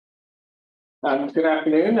Good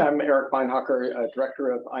afternoon. I'm Eric Beinhocker,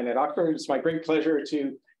 Director of INET Oxford. It's my great pleasure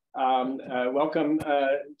to welcome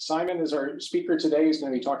Simon as our speaker today. He's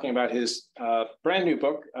going to be talking about his brand new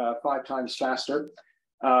book, 5 Times Faster.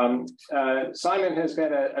 Simon has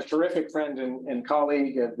been a terrific friend and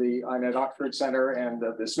colleague of the INET Oxford Center and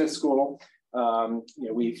of the Smith School.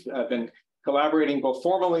 We've been collaborating both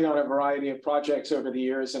formally on a variety of projects over the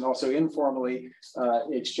years and also informally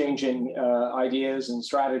exchanging ideas and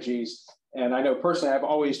strategies. And I know personally, I've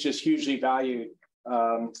always just hugely valued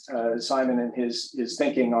Simon and his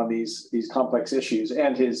thinking on these complex issues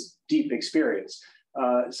and his deep experience.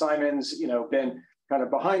 Simon's been kind of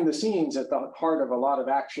behind the scenes at the heart of a lot of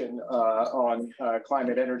action on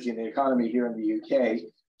climate, energy, and the economy here in the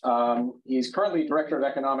UK. He's currently Director of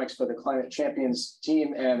Economics for the Climate Champions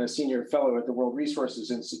team and a Senior Fellow at the World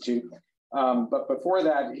Resources Institute. But before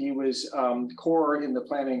that, he was core in the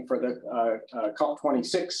planning for the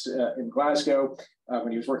COP26 in Glasgow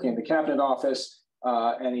when he was working in the Cabinet Office.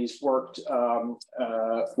 And he's worked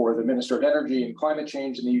for the Minister of Energy and Climate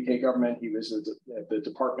Change in the UK government. He was at the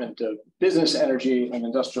Department of Business, Energy and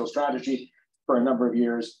Industrial Strategy for a number of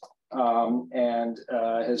years. And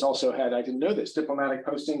has also had, I didn't know this, diplomatic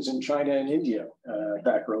postings in China and India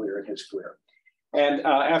back earlier in his career. And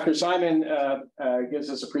after Simon gives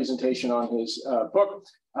us a presentation on his book,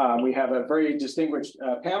 we have a very distinguished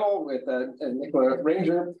panel with Nicola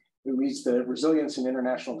Ranger, who leads the Resilience and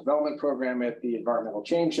International Development Program at the Environmental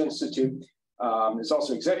Change Institute, is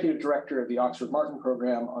also Executive Director of the Oxford Martin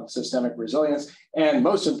Program on Systemic Resilience, and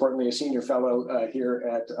most importantly, a Senior Fellow here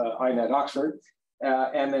at INET Oxford.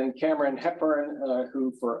 And then Cameron Hepburn,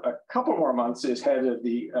 who for a couple more months is head of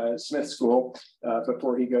the Smith School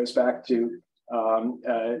before he goes back to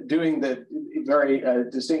doing the very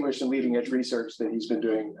distinguished and leading edge research that he's been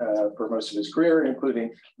doing for most of his career,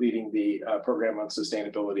 including leading the program on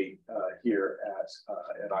sustainability here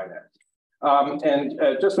at INET. And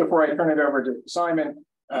just before I turn it over to Simon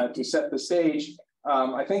to set the stage,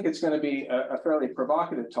 I think it's going to be a fairly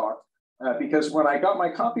provocative talk because when I got my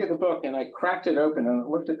copy of the book and I cracked it open and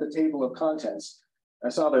looked at the table of contents, I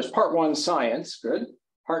saw there's part 1, science, good.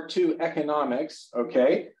 Part 2, economics,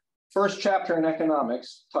 okay. First chapter in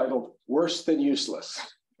economics titled Worse Than Useless.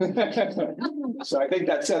 So I think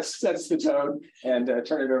that sets the tone, and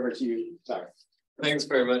turn it over to you, Simon. Thanks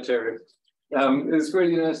very much, Eric. It's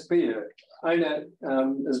really nice to be here. INET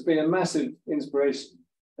has been a massive inspiration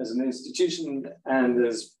as an institution and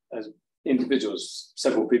as individuals,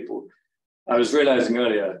 several people. I was realizing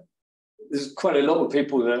earlier, there's quite a lot of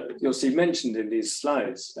people that you'll see mentioned in these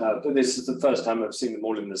slides, but this is the first time I've seen them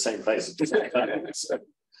all in the same place. So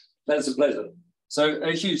that's a pleasure. So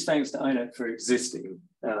a huge thanks to INET for existing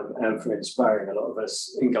and for inspiring a lot of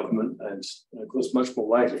us in government and of course, much more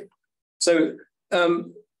widely. So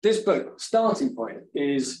this book, starting point,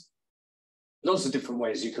 is lots of different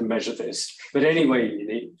ways you can measure this, but any way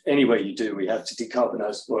you do, we have to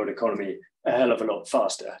decarbonize the world economy a hell of a lot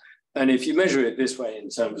faster. And if you measure it this way in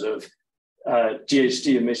terms of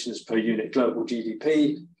GHG emissions per unit global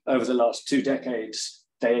GDP, over the last 2 decades,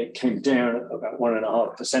 they came down about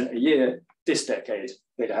 1.5% a year. This decade,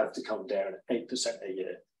 they'd have to come down 8% a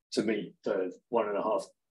year to meet the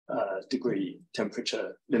 1.5 degree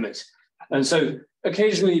temperature limit. And so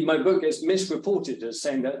occasionally my book gets misreported as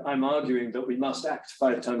saying that I'm arguing that we must act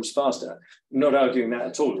 5 times faster. I'm not arguing that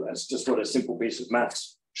at all. That's just what a simple piece of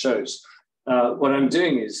maths shows. What I'm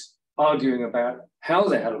doing is arguing about how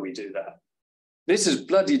the hell do we do that? This is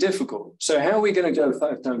bloody difficult. So how are we going to go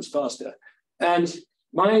 5 times faster? And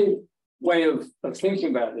my way of thinking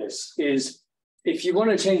about this is if you want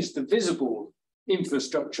to change the visible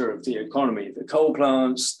infrastructure of the economy, the coal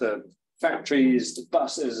plants, the factories, the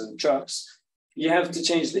buses and trucks, you have to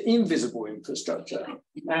change the invisible infrastructure.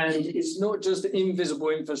 And it's not just the invisible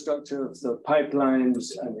infrastructure of the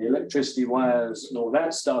pipelines and the electricity wires and all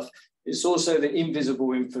that stuff. It's also the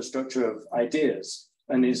invisible infrastructure of ideas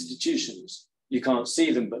and institutions. You can't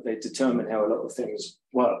see them, but they determine how a lot of things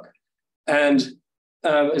work. And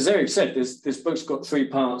as Eric said, this book's got 3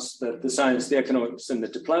 parts, the science, the economics, and the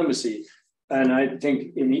diplomacy. And I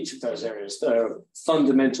think in each of those areas, there are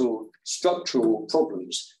fundamental structural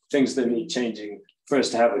problems, things that need changing for us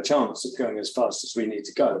to have a chance of going as fast as we need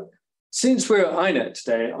to go. Since we're at INET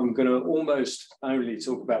today, I'm going to almost only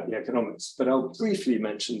talk about the economics, but I'll briefly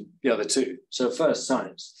mention the other 2. So first,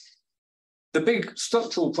 science. The big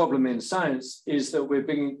structural problem in science is that we're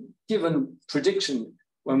being given prediction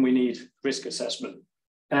when we need risk assessment.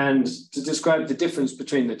 And to describe the difference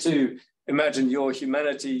between the 2, imagine you're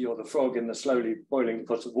humanity, you're the frog in the slowly boiling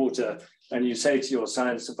pot of water, and you say to your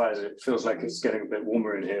science advisor, it feels like it's getting a bit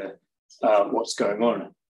warmer in here, what's going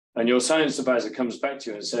on? And your science advisor comes back to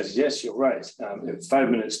you and says, yes, you're right. In 5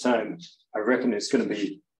 minutes' time, I reckon it's going to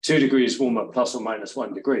be 2 degrees warmer plus or minus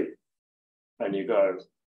 1 degree. And you go,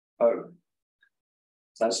 oh,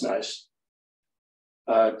 that's nice.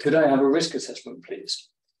 Could I have a risk assessment, please?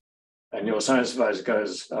 And your science advisor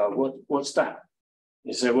goes, what's that?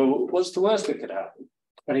 You say, well, what's the worst that could happen?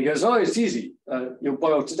 And he goes, oh, it's easy. You'll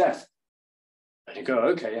boil to death. And you go,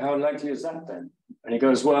 okay, how likely is that then? And he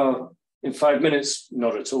goes, well, in 5 minutes,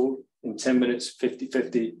 not at all. In 10 minutes,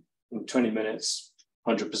 50-50. In 20 minutes,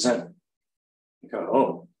 100%. You go,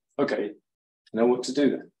 oh, okay, I know what to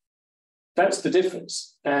do then. That's the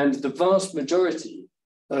difference. And the vast majority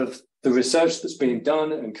of the research that's being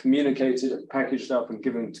done and communicated and packaged up and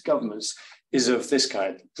given to governments is of this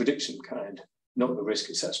kind, prediction kind, not the risk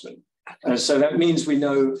assessment. And so that means we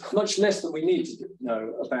know much less than we need to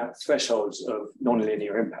know about thresholds of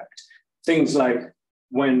nonlinear impact. Things like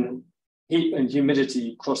when heat and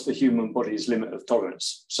humidity cross the human body's limit of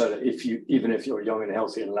tolerance, so that even if you're young and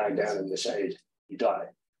healthy and lie down in the shade, you die.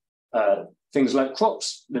 Things like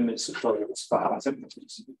crops' limits of tolerance for high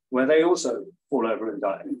temperatures, where they also fall over and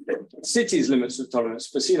die. Cities' limits of tolerance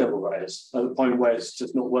for sea level rise at the point where it's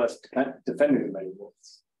just not worth defending them anymore.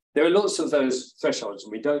 There are lots of those thresholds,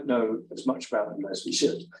 and we don't know as much about them as we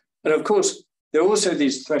should. And of course, there are also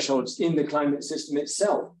these thresholds in the climate system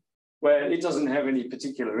itself, where it doesn't have any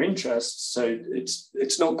particular interests, so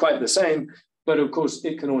it's not quite the same, but of course,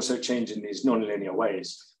 it can also change in these nonlinear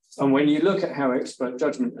ways. And when you look at how expert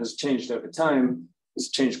judgment has changed over time, it's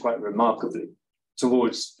changed quite remarkably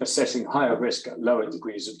towards assessing higher risk at lower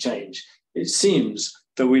degrees of change. It seems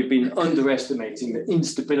that we've been underestimating the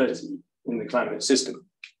instability in the climate system.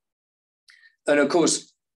 And of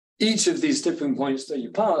course, each of these tipping points that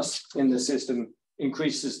you pass in the system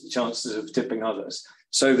increases the chances of tipping others.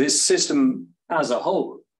 So this system as a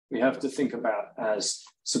whole, we have to think about as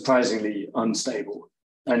surprisingly unstable.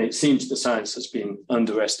 And it seems the science has been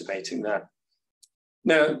underestimating that.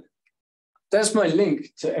 Now, that's my link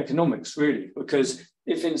to economics, really, because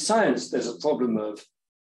if in science there's a problem of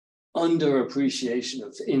underappreciation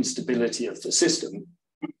of the instability of the system,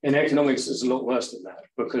 in economics it's a lot worse than that,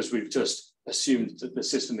 because we've just assumed that the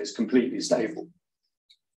system is completely stable.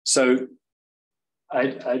 So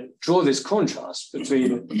I draw this contrast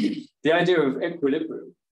between the idea of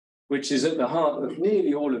equilibrium, which is at the heart of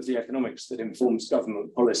nearly all of the economics that informs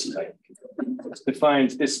government policy making. It's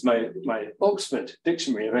defined, this is my Oxford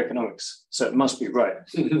Dictionary of Economics, so it must be right.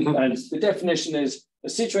 And the definition is a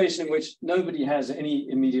situation in which nobody has any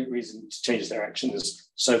immediate reason to change their actions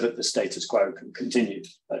so that the status quo can continue,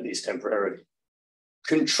 at least temporarily.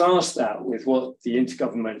 Contrast that with what the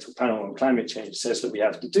Intergovernmental Panel on Climate Change says that we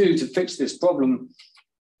have to do to fix this problem: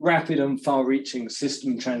 rapid and far-reaching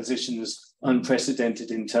system transitions, unprecedented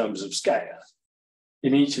in terms of scale,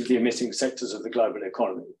 in each of the emitting sectors of the global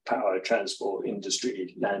economy: power, transport,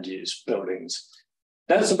 industry, land use, buildings.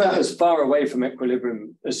 That's about as far away from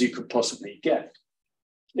equilibrium as you could possibly get.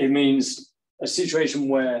 It means a situation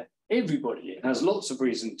where everybody has lots of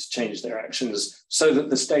reason to change their actions so that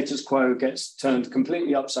the status quo gets turned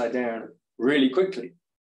completely upside down really quickly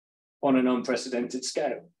on an unprecedented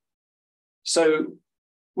scale. So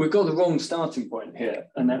we've got the wrong starting point here,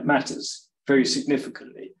 and that matters very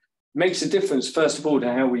significantly. It makes a difference, first of all,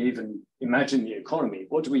 to how we even imagine the economy.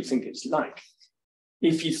 What do we think it's like?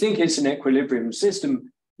 If you think it's an equilibrium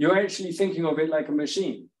system, you're actually thinking of it like a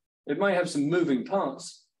machine. It might have some moving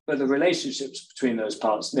parts, but the relationships between those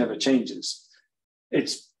parts never changes.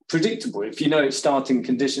 It's predictable. If you know its starting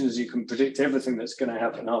conditions, you can predict everything that's going to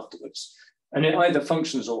happen afterwards. And it either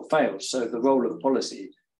functions or fails. So the role of policy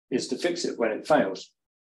is to fix it when it fails.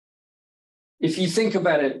 If you think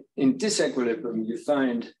about it in disequilibrium, you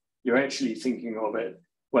find you're actually thinking of it,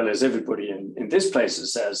 well, as everybody in this place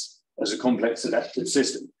says, as a complex adaptive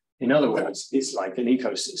system. In other words, it's like an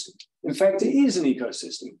ecosystem. In fact, it is an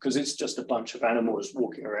ecosystem because it's just a bunch of animals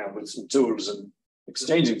walking around with some tools and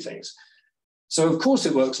exchanging things. So of course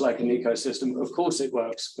it works like an ecosystem. Of course it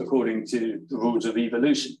works according to the rules of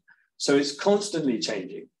evolution. So it's constantly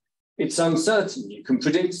changing. It's uncertain. You can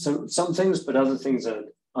predict some things, but other things are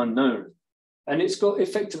unknown. And it's got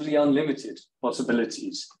effectively unlimited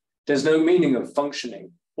possibilities. There's no meaning of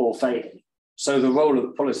functioning or failing. So the role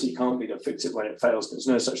of policy can't be to fix it when it fails. There's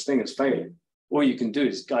no such thing as failing. All you can do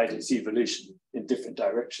is guide its evolution in different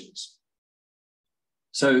directions.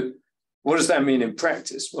 So what does that mean in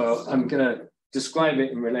practice? Well, I'm going to describe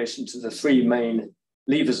it in relation to the three main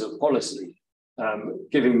levers of policy: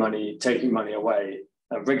 giving money, taking money away,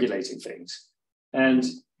 and regulating things. And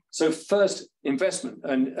so first, investment.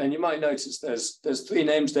 And you might notice there's three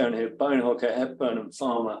names down here: Bonhoeffer, Hepburn, and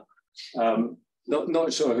Farmer.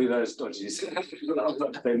 Not sure who those dodgies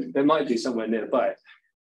are. They might be somewhere nearby.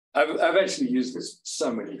 I've actually used this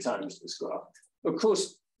so many times, this graph. Of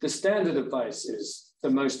course, the standard advice is the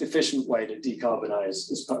most efficient way to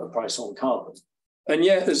decarbonize is put a price on carbon. And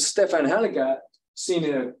yet, as Stefan Halligat,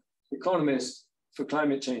 senior economist for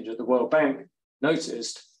climate change at the World Bank,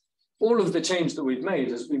 noticed, all of the change that we've made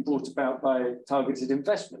has been brought about by targeted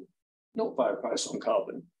investment, not by a price on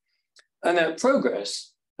carbon. And that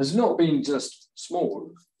progress has not been just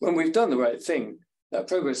small. When we've done the right thing, that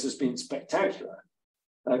progress has been spectacular.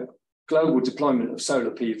 Global deployment of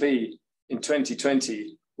solar PV in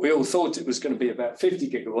 2020, we all thought it was going to be about 50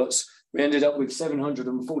 gigawatts. We ended up with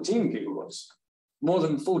 714 gigawatts, more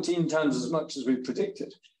than 14 times as much as we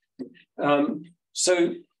predicted.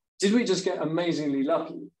 So did we just get amazingly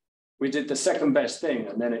lucky? We did the second best thing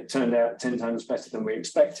and then it turned out 10 times better than we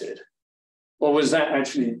expected. Or was that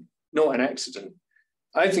actually not an accident?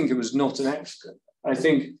 I think it was not an accident. I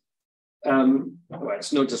think, well,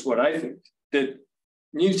 it's not just what I think, that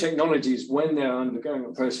new technologies, when they're undergoing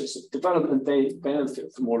a process of development, they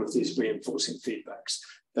benefit from all of these reinforcing feedbacks,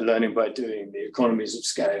 the learning by doing, the economies of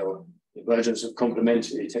scale, the emergence of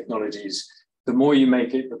complementary technologies. The more you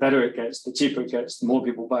make it, the better it gets, the cheaper it gets, the more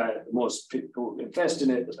people buy it, the more people invest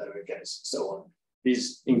in it, the better it gets, and so on.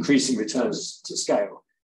 These increasing returns to scale.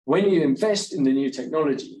 When you invest in the new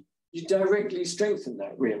technology, you directly strengthen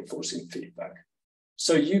that reinforcing feedback.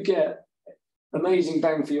 So you get amazing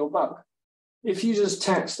bang for your buck. If you just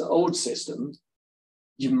tax the old system,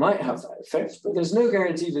 you might have that effect, but there's no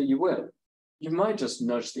guarantee that you will. You might just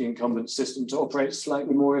nudge the incumbent system to operate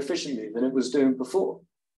slightly more efficiently than it was doing before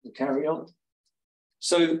and carry on.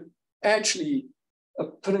 So actually,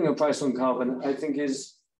 putting a price on carbon, I think,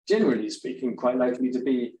 is, generally speaking, quite likely to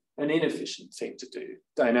be an inefficient thing to do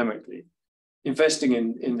dynamically. Investing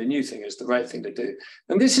in the new thing is the right thing to do.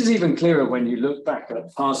 And this is even clearer when you look back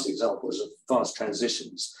at past examples of fast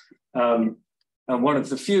transitions. And one of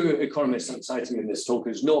the few economists I'm citing in this talk,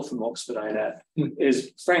 who's not from Oxford INET,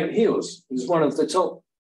 is Frank Heels, who's one of the top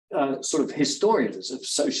sort of historians of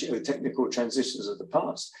socio-technical transitions of the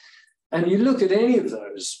past. And you look at any of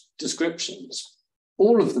those descriptions,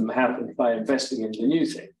 all of them happened by investing in the new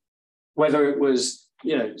thing. Whether it was,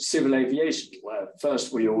 civil aviation, where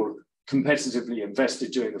first we all competitively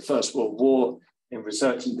invested during the First World War in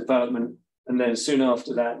research and development, and then soon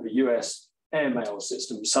after that, the US airmail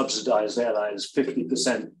system subsidized airlines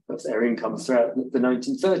 50% of their income throughout the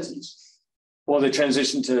 1930s. Or the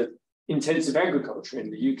transition to intensive agriculture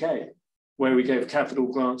in the UK, where we gave capital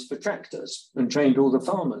grants for tractors and trained all the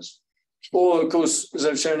farmers. Or, of course, as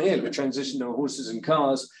I've shown here, the transition to horses and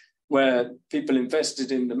cars, where people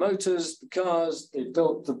invested in the motors, the cars, they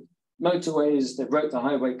built the motorways, they wrote the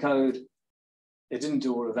highway code. They didn't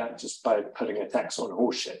do all of that just by putting a tax on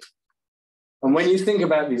horse shit. And when you think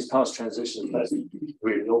about these past transitions, that's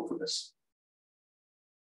really obvious.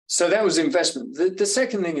 So that was investment. The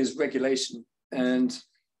second thing is regulation. And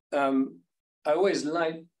I always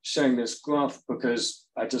like showing this graph because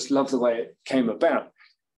I just love the way it came about.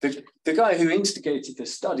 The guy who instigated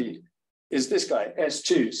this study is this guy,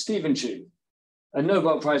 Stephen Chu, a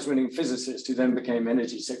Nobel Prize winning physicist who then became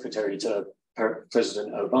energy secretary to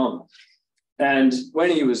President Obama. And when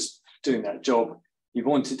he was doing that job, he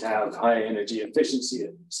wanted to have high energy efficiency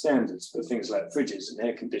standards for things like fridges and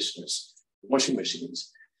air conditioners, washing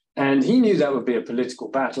machines. And he knew that would be a political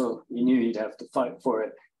battle. He knew he'd have to fight for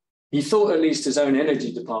it. He thought at least his own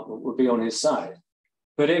energy department would be on his side.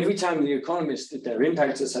 But every time the economists did their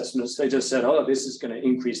impact assessments, they just said, oh, this is going to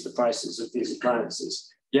increase the prices of these appliances.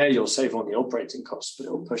 Yeah, you'll save on the operating costs, but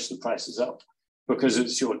it'll push the prices up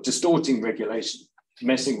because you're distorting regulation,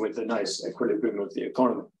 messing with the nice equilibrium of the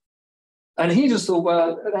economy. And he just thought,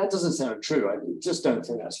 well, that doesn't sound true. I just don't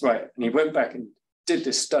think that's right. And he went back and did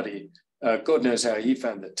this study. God knows how he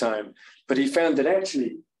found the time, but he found that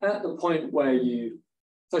actually at the point where you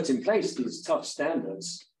put in place these tough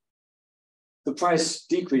standards, the price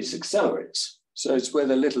decrease accelerates. So it's where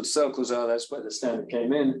the little circles are, that's where the standard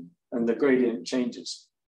came in, and the gradient changes.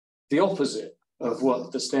 The opposite of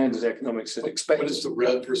what the standard economics had expected. What is the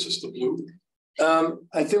red versus the blue?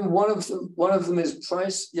 I think one of them is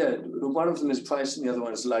price. Yeah, one of them is price, and the other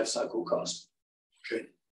one is life cycle cost. Okay.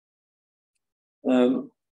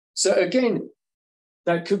 So again,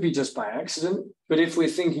 that could be just by accident, but if we're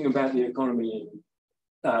thinking about the economy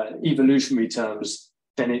in evolutionary terms,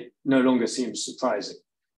 then it no longer seems surprising.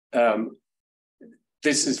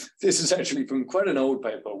 This is actually from quite an old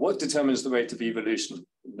paper. What determines the rate of evolution?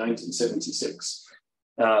 In 1976.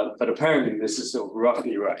 But apparently this is still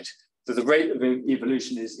roughly right. So the rate of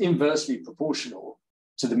evolution is inversely proportional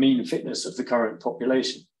to the mean fitness of the current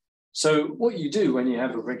population. So what you do when you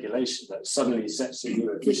have a regulation that suddenly sets a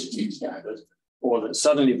new efficiency standard, or that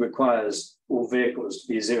suddenly requires all vehicles to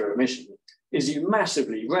be zero emission, is you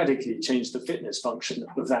massively, radically change the fitness function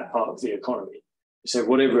of that part of the economy. So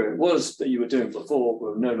whatever it was that you were doing before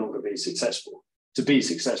will no longer be successful. To be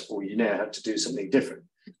successful, you now have to do something different.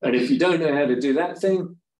 And if you don't know how to do that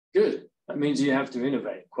thing, good. That means you have to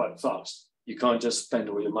innovate quite fast. You can't just spend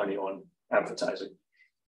all your money on advertising.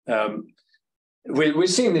 We're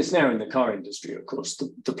seeing this now in the car industry, of course.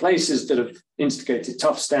 The places that have instigated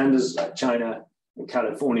tough standards like China and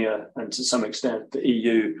California, and to some extent the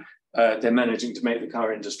EU, they're managing to make the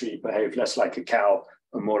car industry behave less like a cow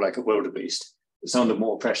and more like a wildebeest. It's under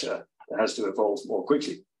more pressure. It has to evolve more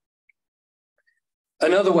quickly.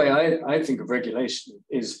 Another way I think of regulation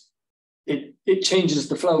is it changes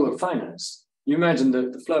the flow of finance. You imagine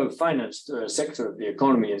that the flow of finance through a sector of the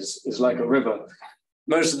economy is like a river.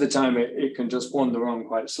 Most of the time, it can just wander on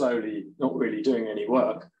quite slowly, not really doing any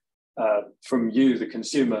work, from you, the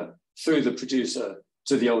consumer, through the producer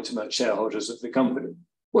to the ultimate shareholders of the company.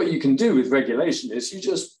 What you can do with regulation is you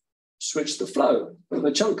just switch the flow of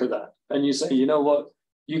a chunk of that. And you say, you know what,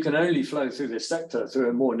 you can only flow through this sector through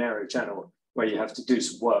a more narrow channel where you have to do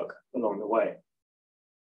some work along the way.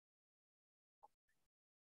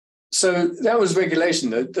 So that was regulation.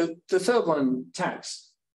 The third one, tax.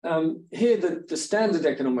 Here, the standard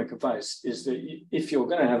economic advice is that if you're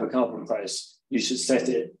going to have a carbon price, you should set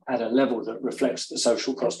it at a level that reflects the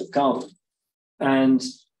social cost of carbon. And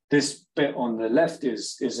this bit on the left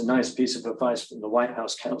is a nice piece of advice from the White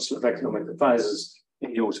House Council of Economic Advisors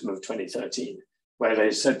in the autumn of 2013, where they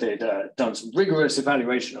said they'd done some rigorous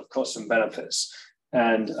evaluation of costs and benefits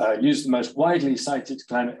and used the most widely cited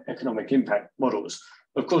climate economic impact models.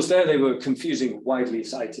 Of course, there they were confusing widely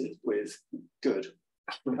cited with good.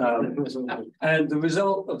 And the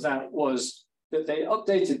result of that was that they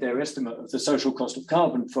updated their estimate of the social cost of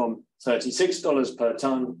carbon from $36 per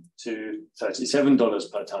ton to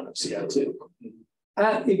 $37 per ton of CO2.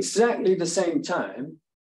 At exactly the same time,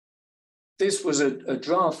 this was a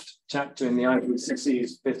draft chapter in the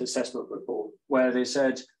IPCC's fifth assessment report, where they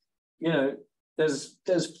said, you know,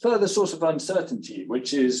 there's further source of uncertainty,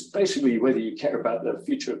 which is basically whether you care about the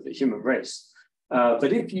future of the human race.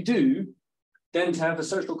 But if you do, then to have a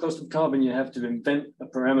social cost of carbon, you have to invent a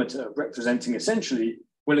parameter representing essentially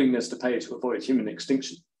willingness to pay to avoid human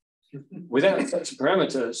extinction. Without such a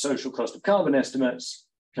parameter, social cost of carbon estimates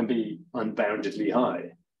can be unboundedly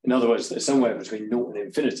high. In other words, they're somewhere between 0 and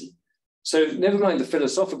infinity. So never mind the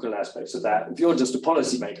philosophical aspects of that. If you're just a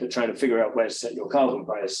policymaker trying to figure out where to set your carbon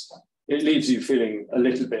price, it leaves you feeling a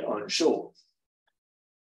little bit unsure.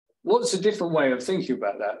 What's a different way of thinking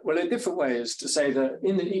about that? Well, a different way is to say that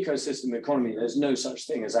in the ecosystem economy, there's no such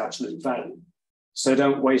thing as absolute value. So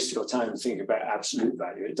don't waste your time thinking about absolute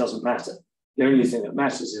value. It doesn't matter. The only thing that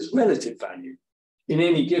matters is relative value. In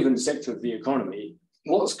any given sector of the economy,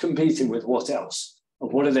 what's competing with what else?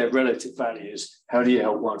 And what are their relative values? How do you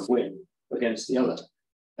help one win against the other?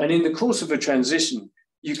 And in the course of a transition,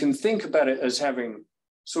 you can think about it as having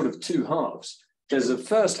sort of two halves. There's a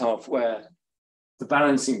first half where the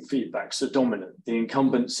balancing feedbacks are dominant, the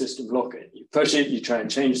incumbent system lock-in. You push it, you try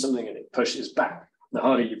and change something, and it pushes back. The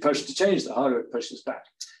harder you push to change, the harder it pushes back.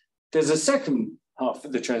 There's a second half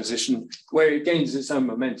of the transition where it gains its own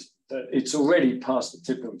momentum. It's already past the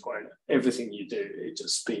tipping point. Everything you do, it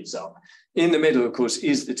just speeds up. In the middle, of course,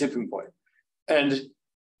 is the tipping point. And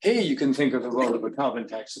here you can think of the role of a carbon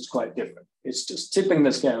tax as quite different. It's just tipping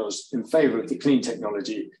the scales in favor of the clean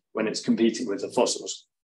technology when it's competing with the fossils.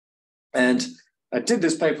 And I did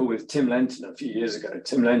this paper with Tim Lenton a few years ago.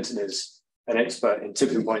 Tim Lenton is an expert in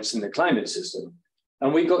tipping points in the climate system.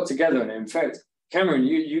 And we got together, and in fact, Cameron,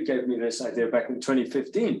 you gave me this idea back in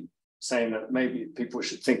 2015, saying that maybe people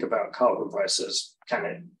should think about carbon prices. Can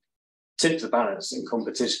it tip the balance in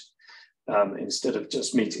competition instead of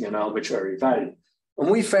just meeting an arbitrary value? And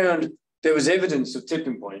we found there was evidence of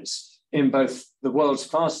tipping points in both the world's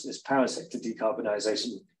fastest power sector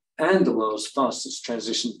decarbonisation and the world's fastest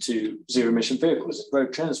transition to zero-emission vehicles and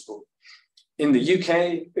road transport. In the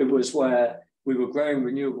UK, it was where we were growing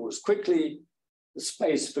renewables quickly, the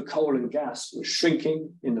space for coal and gas was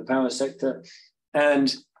shrinking in the power sector,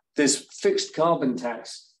 and this fixed carbon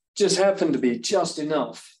tax just happened to be just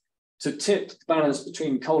enough to tip the balance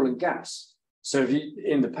between coal and gas. So if you,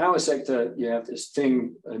 in the power sector, you have this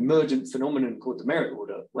thing, an emergent phenomenon called the merit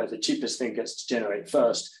order, where the cheapest thing gets to generate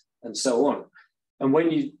first, and so on. And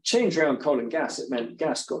when you change around coal and gas, it meant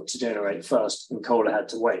gas got to generate first and coal had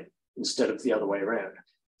to wait instead of the other way around.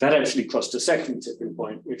 That actually crossed a second tipping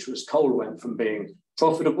point, which was coal went from being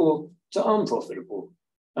profitable to unprofitable.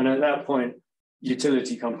 And at that point,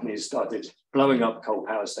 utility companies started blowing up coal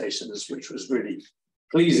power stations, which was really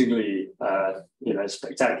pleasingly,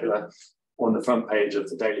 spectacular on the front page of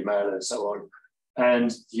the Daily Mail and so on.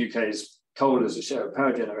 And the UK's coal as a share of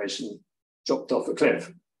power generation dropped off a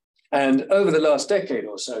cliff. And over the last decade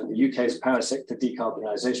or so, the UK's power sector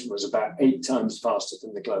decarbonisation was about 8 times faster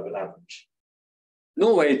than the global average.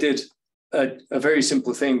 Norway did a very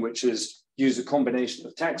simple thing, which is use a combination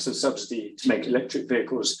of tax and subsidy to make electric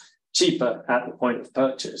vehicles cheaper at the point of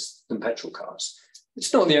purchase than petrol cars.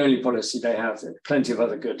 It's not the only policy they have. There are plenty of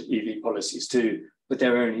other good EV policies too, but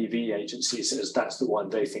their own EV agency says that's the one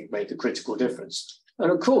they think made the critical difference. And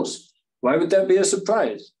of course, why would that be a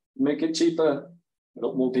surprise? Make it cheaper, a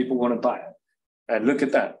lot more people want to buy it. And look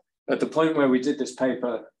at that. At the point where we did this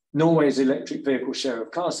paper, Norway's electric vehicle share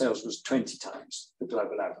of car sales was 20 times the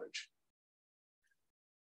global average.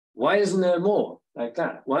 Why isn't there more like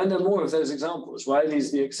that? Why aren't there more of those examples? Why are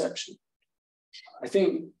these the exception? I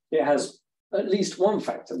think it has at least one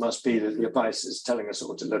factor must be that the advice is telling us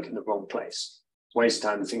all to look in the wrong place. Waste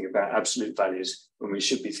time to think about absolute values when we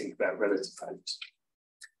should be thinking about relative values.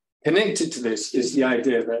 Connected to this is the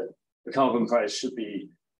idea that the carbon price should be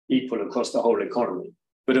equal across the whole economy.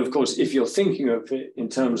 But of course, if you're thinking of it in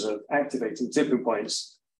terms of activating tipping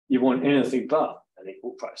points, you want anything but an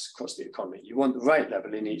equal price across the economy. You want the right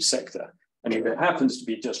level in each sector. And if it happens to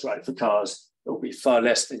be just right for cars, it will be far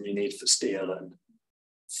less than you need for steel and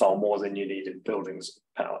far more than you need in buildings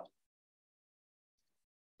power.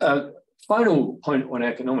 Final point on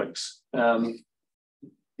economics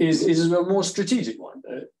is a more strategic one.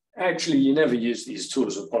 Actually, you never use these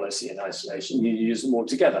tools of policy in isolation. You use them all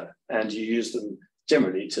together, and you use them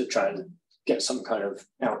generally to try and get some kind of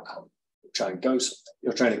outcome, try and go somewhere.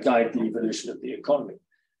 You're trying to guide the evolution of the economy.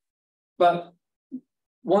 But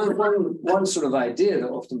one sort of idea that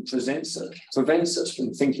often prevents us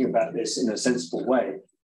from thinking about this in a sensible way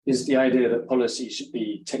is the idea that policy should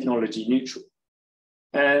be technology neutral.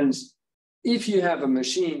 And if you have a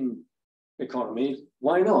machine economy,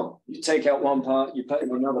 why not? You take out one part, you put in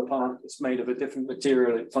another part, it's made of a different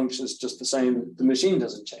material, it functions just the same, the machine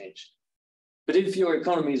doesn't change. But if your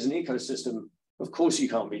economy is an ecosystem, of course you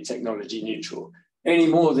can't be technology neutral, any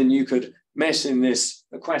more than you could mess in this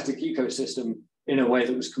aquatic ecosystem in a way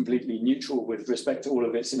that was completely neutral with respect to all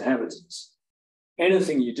of its inhabitants.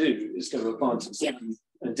 Anything you do is going to advantage them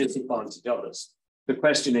and disadvantage others. The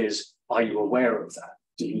question is, are you aware of that?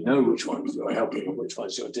 Do you know which ones you're helping and which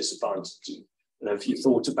ones you're disadvantaging? And have you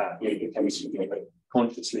thought about the implications of it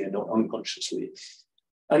consciously and not unconsciously?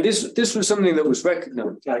 And this was something that was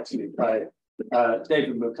recognized actually by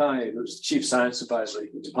David Mackay, who was the Chief Science Advisor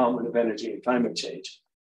at the Department of Energy and Climate Change.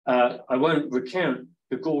 I won't recount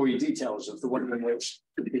the gory details of the one in which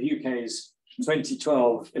the UK's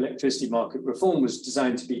 2012 electricity market reform was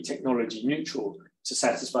designed to be technology neutral to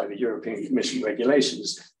satisfy the European Commission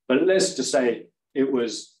regulations. But let's just say it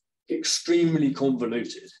was extremely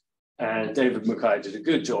convoluted. And David Mackay did a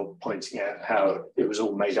good job pointing out how it was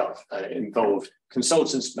all made up. It involved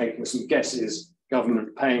consultants making some guesses,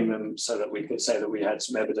 government paying them so that we could say that we had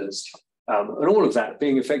some evidence, and all of that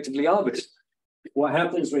being effectively arbitrary. What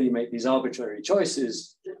happens when you make these arbitrary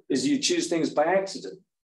choices is you choose things by accident.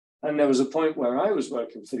 And there was a point where I was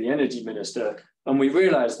working for the energy minister, and we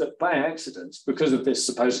realized that by accident, because of this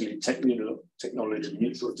supposedly technology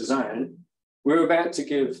neutral design, we're about to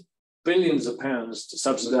give billions of pounds to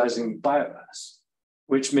subsidizing biomass,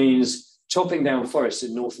 which means chopping down forests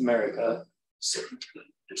in North America,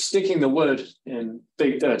 sticking the wood in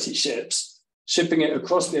big dirty ships, shipping it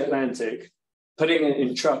across the Atlantic, putting it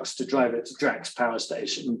in trucks to drive it to Drax power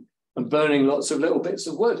station, and burning lots of little bits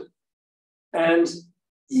of wood. And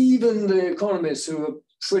even the economists who are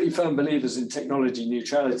pretty firm believers in technology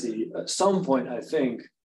neutrality, at some point, I think,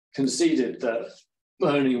 conceded that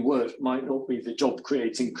burning wood might not be the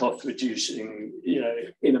job-creating, cost-reducing,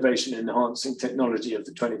 innovation-enhancing technology of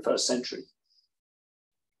the 21st century.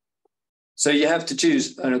 So you have to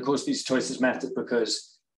choose, and of course these choices matter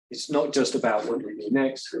because it's not just about what we do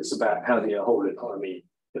next, it's about how the whole economy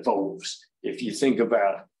evolves. If you think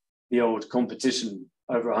about the old competition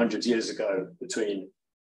over 100 years ago between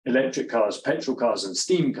electric cars, petrol cars, and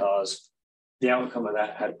steam cars, the outcome of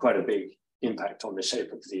that had quite a big impact on the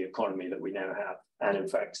shape of the economy that we now have, and in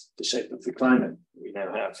fact, the shape of the climate that we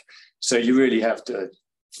now have. So you really have to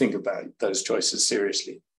think about those choices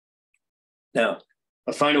seriously. Now,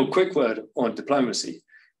 a final quick word on diplomacy.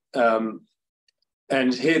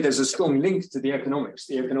 And here there's a strong link to the economics.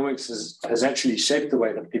 The economics has actually shaped the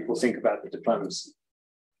way that people think about the diplomacy.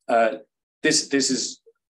 This is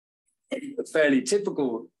a fairly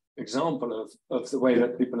typical example of the way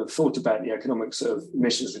that people have thought about the economics of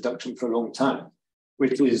emissions reduction for a long time,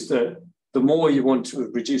 which is that the more you want to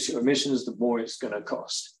reduce your emissions, the more it's going to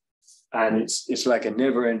cost. And it's like a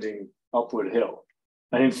never-ending upward hill.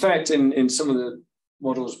 And in fact, in some of the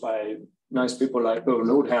models by nice people like Bill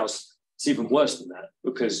Nordhaus, it's even worse than that,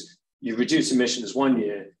 because you reduce emissions one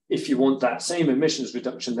year. If you want that same emissions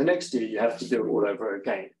reduction the next year, you have to do it all over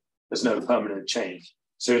again. There's no permanent change.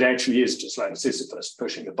 So it actually is just like Sisyphus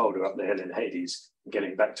pushing a boulder up the hill in Hades and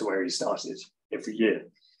getting back to where he started every year.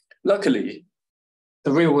 Luckily,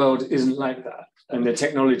 the real world isn't like that. And the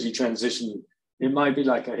technology transition, it might be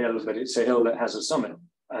like a hill, but it's a hill that has a summit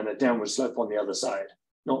and a downward slope on the other side,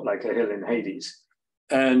 not like a hill in Hades.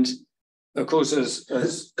 And of course,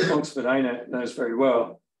 as Oxford INET knows very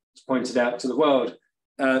well, it's pointed out to the world,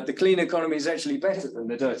 the clean economy is actually better than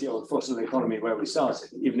the dirty old fossil economy where we started,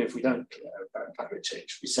 even if we don't care about climate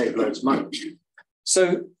change. We save loads of money.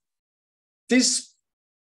 So this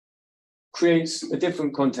creates a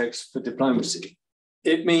different context for diplomacy.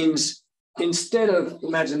 It means instead of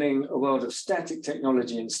imagining a world of static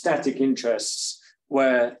technology and static interests,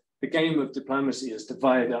 where the game of diplomacy is to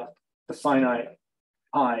divide up the finite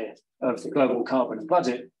pie of the global carbon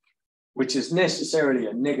budget, which is necessarily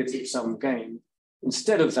a negative sum game.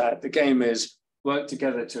 Instead of that, the game is work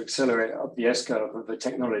together to accelerate up the S-curve of the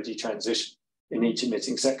technology transition in each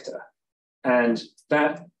emitting sector. And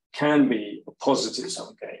that can be a positive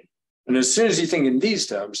sum game. And as soon as you think in these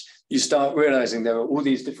terms, you start realizing there are all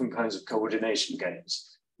these different kinds of coordination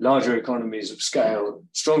gains, larger economies of scale,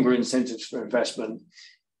 stronger incentives for investment,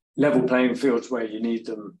 level playing fields where you need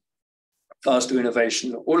them, faster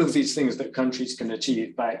innovation, all of these things that countries can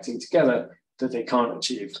achieve by acting together that they can't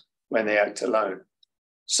achieve when they act alone.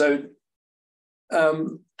 So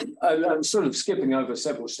I'm sort of skipping over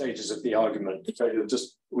several stages of the argument. So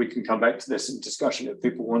we can come back to this in discussion if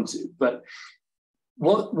people want to. But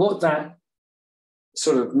what that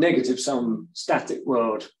sort of negative sum static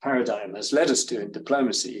world paradigm has led us to in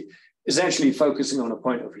diplomacy is actually focusing on a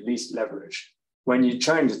point of least leverage. When you're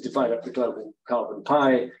trying to divide up the global carbon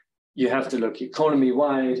pie, you have to look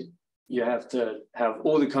economy-wide, you have to have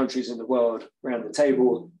all the countries in the world around the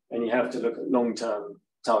table, and you have to look at long-term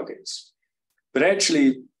targets. But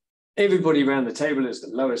actually, everybody around the table is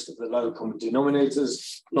the lowest of the low common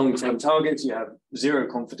denominators. Long-term targets you have zero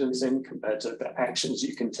confidence in compared to the actions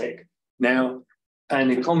you can take now. And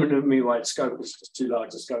economy-wide scope is just too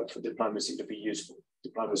large a scope for diplomacy to be useful.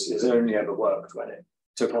 Diplomacy has only ever worked when it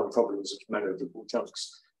took on problems of manageable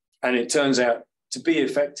chunks. And it turns out to be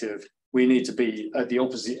effective, we need to be at the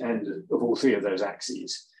opposite end of all three of those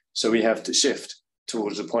axes. So we have to shift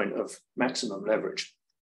towards a point of maximum leverage.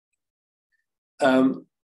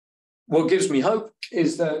 What gives me hope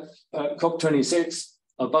is that COP26,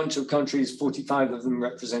 a bunch of countries, 45 of them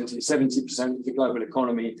representing 70% of the global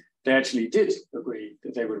economy, they actually did agree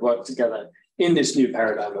that they would work together in this new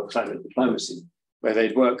paradigm of climate diplomacy, where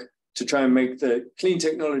they'd work to try and make the clean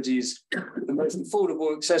technologies the most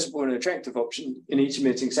affordable, accessible, and attractive option in each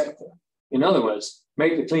emitting sector. In other words,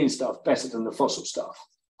 make the clean stuff better than the fossil stuff,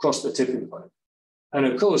 cross the tipping point. And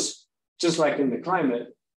of course, just like in the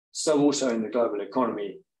climate, so also in the global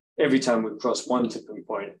economy, every time we cross one tipping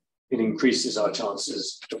point, it increases our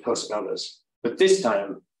chances of crossing others. But this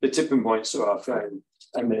time, the tipping points are our friend,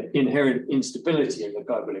 and the inherent instability in the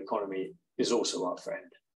global economy is also our friend.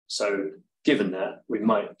 So given that, we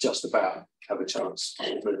might just about have a chance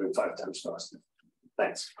of moving 5 times faster.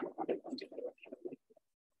 Thanks.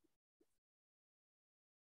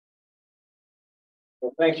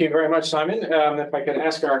 Well, thank you very much, Simon. If I could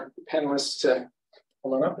ask our panelists to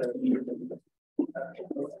hold on up.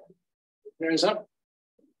 Hands up.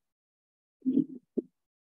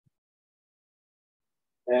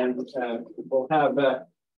 And we'll have a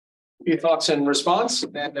few thoughts in response,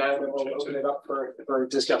 and then we'll open it up for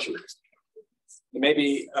discussion.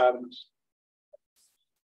 Maybe,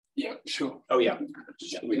 yeah, sure. Oh, yeah.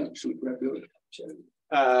 Should we grab it?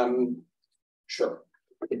 Sure.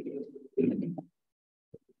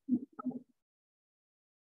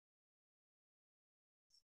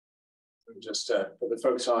 Just for the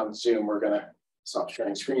folks on Zoom, we're going to stop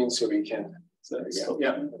sharing screens so we can. So there we go.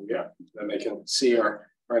 Yeah, there we go. Then they can see our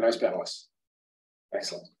nice panelists.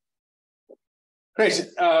 Excellent. Great.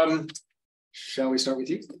 Shall we start with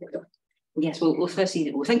you? Yes. Well,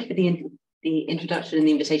 firstly, thank you for the introduction and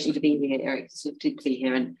the invitation to be here, Eric. It's good to be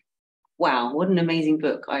here. And wow, what an amazing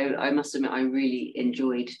book! I must admit, I really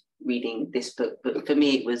enjoyed reading this book. But for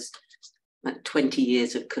me, it was like 20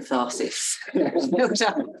 years of catharsis.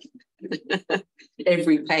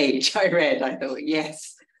 Every page I read, I thought,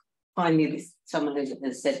 yes, finally someone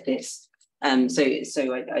has said this. So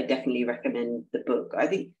I definitely recommend the book. I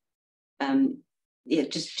think, yeah,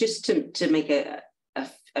 just to make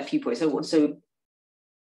a few points. So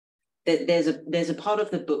there's a part of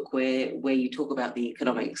the book where you talk about the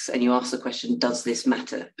economics and you ask the question, does this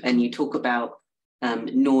matter? And you talk about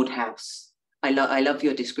Nordhaus. I love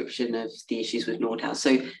your description of the issues with Nordhaus.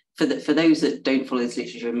 So for those that don't follow this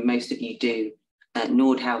literature, and most of you do,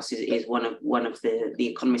 Nordhaus is one of the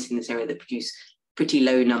economists in this area that produce pretty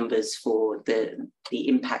low numbers for the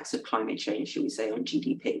impacts of climate change, should we say, on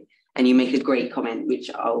GDP. And you make a great comment, which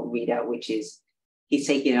I'll read out, which is, he's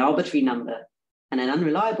taking an arbitrary number and an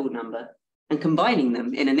unreliable number and combining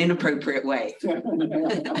them in an inappropriate way.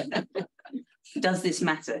 Does this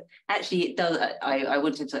matter? Actually, it does. I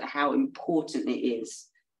wanted to how important it is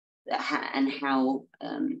and how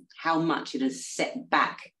much it has set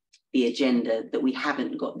back the agenda that we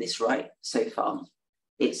haven't got this right so far.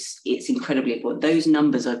 It's incredibly important. Those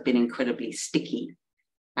numbers have been incredibly sticky,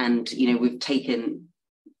 and we've taken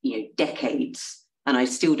decades, and I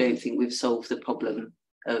still don't think we've solved the problem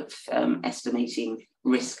of estimating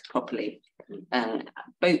risk properly,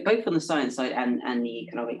 both on the science side and the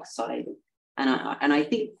economic side. And I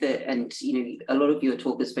think that, and a lot of your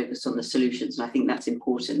talk is focused on the solutions, and I think that's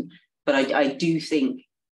important. But I do think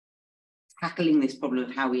tackling this problem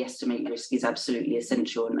of how we estimate risk is absolutely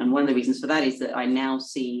essential. And one of the reasons for that is that I now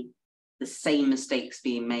see the same mistakes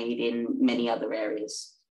being made in many other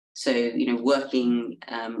areas. So, working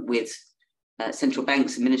with central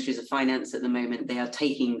banks and ministries of finance at the moment, they are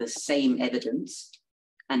taking the same evidence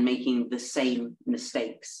and making the same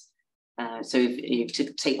mistakes. So if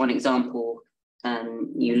to take one example,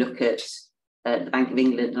 you look at the Bank of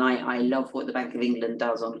England, and I love what the Bank of England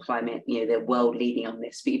does on climate. They're world leading on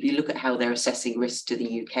this. But if you look at how they're assessing risk to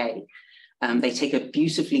the UK, they take a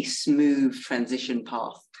beautifully smooth transition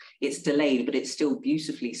path. It's delayed, but it's still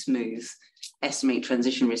beautifully smooth. Estimate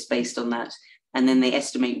transition risk based on that, and then they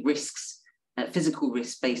estimate risks, physical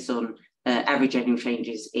risks based on average annual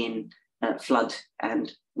changes in flood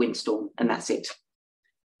and windstorm, and that's it.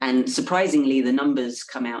 And surprisingly, the numbers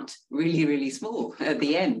come out really, really small at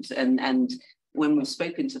the end. And when we've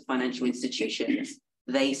spoken to financial institutions,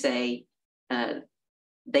 they say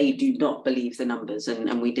they do not believe the numbers.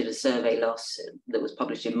 And we did a survey that was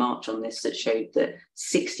published in March on this that showed that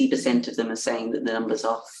 60% of them are saying that the numbers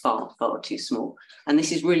are far, far too small. And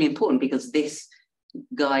this is really important because this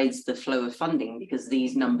guides the flow of funding, because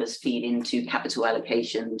these numbers feed into capital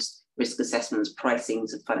allocations, risk assessments,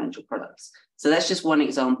 pricings of financial products. So that's just one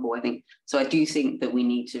example, I think. So I do think that we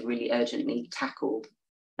need to really urgently tackle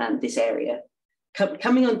this area.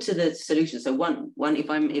 Coming on to the solutions. So one,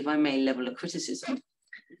 if I may level a criticism,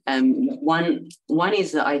 one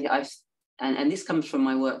is that and this comes from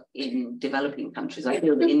my work in developing countries. I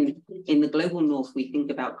feel that in the global north, we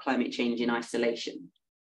think about climate change in isolation.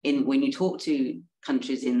 When you talk to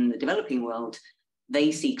countries in the developing world,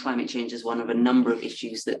 they see climate change as one of a number of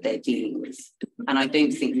issues that they're dealing with. And I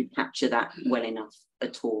don't think we capture that well enough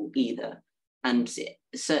at all either. And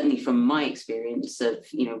certainly from my experience of,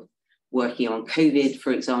 working on COVID,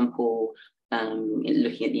 for example,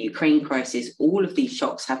 looking at the Ukraine crisis, all of these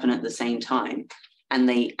shocks happen at the same time and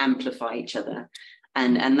they amplify each other.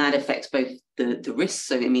 And that affects both the risks.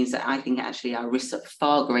 So it means that I think actually our risks are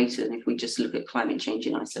far greater than if we just look at climate change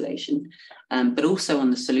in isolation, but also on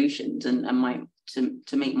the solutions. And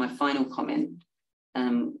to make my final comment,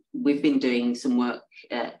 we've been doing some work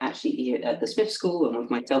actually here at the Smith School and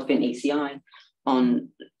with myself in ECI on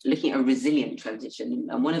looking at a resilient transition.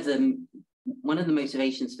 And one of the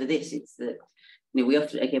motivations for this is that we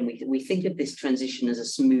often, again, we think of this transition as a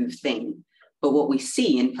smooth thing, but what we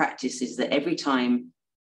see in practice is that every time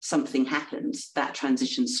something happens, that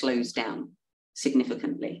transition slows down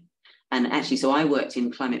significantly. And actually, so I worked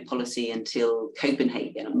in climate policy until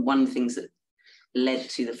Copenhagen, and one of the things that led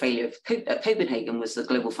to the failure of Copenhagen was the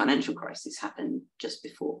global financial crisis happened just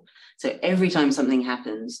before. So every time something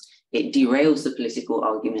happens, it derails the political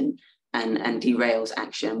argument and derails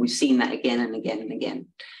action. We've seen that again and again and again.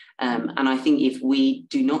 And I think if we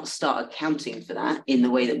do not start accounting for that in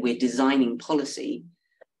the way that we're designing policy,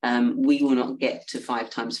 we will not get to 5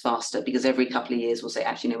 times faster, because every couple of years we'll say,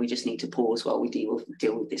 actually, no, we just need to pause while we deal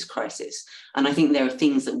with this crisis. And I think there are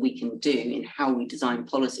things that we can do in how we design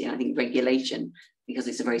policy. And I think regulation, because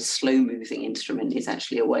it's a very slow moving instrument, is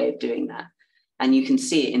actually a way of doing that. And you can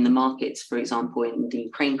see it in the markets. For example, in the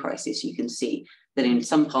Ukraine crisis, you can see that in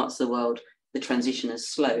some parts of the world, the transition has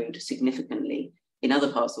slowed significantly. In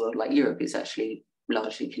other parts of the world, like Europe, it's actually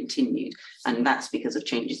largely continued. And that's because of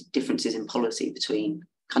differences in policy between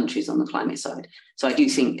countries on the climate side. So I do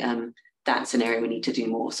think that's an area we need to do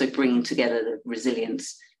more. So bringing together the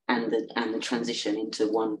resilience and the transition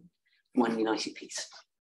into one united piece.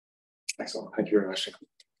 Excellent. Thank you very much.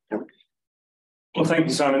 Well, thank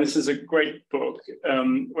you, Simon. This is a great book.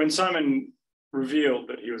 When Simon revealed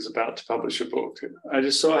that he was about to publish a book, I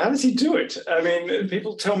just thought, how does he do it? I mean,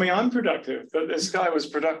 people tell me I'm productive, but this guy was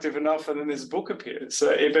productive enough, and then this book appeared.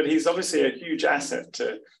 So, but he's obviously a huge asset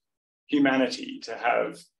to humanity to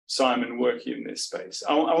have Simon working in this space.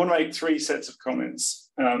 I want to make three sets of comments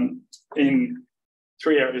in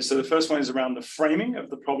three areas. So the first one is around the framing of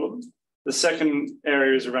the problem. The second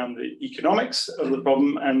area is around the economics of the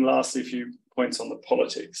problem, and lastly, a few points on the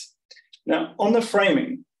politics. Now, on the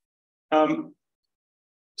framing,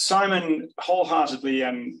 Simon wholeheartedly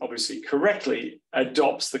and obviously correctly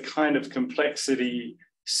adopts the kind of complex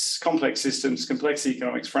systems, complex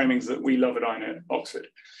economics framings that we love at INET Oxford.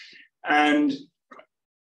 And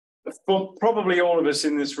for probably all of us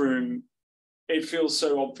in this room, it feels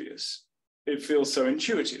so obvious. It feels so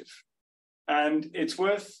intuitive. And it's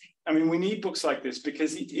worth, I mean, we need books like this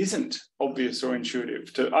because it isn't obvious or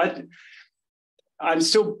intuitive. I'm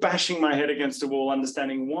still bashing my head against a wall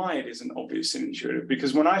understanding why it isn't obvious and intuitive,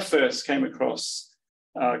 because when I first came across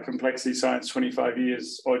complexity science 25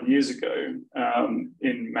 odd years ago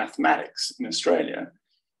in mathematics in Australia,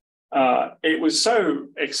 it was so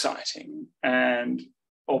exciting and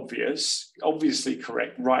obviously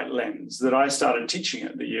correct, right lens, that I started teaching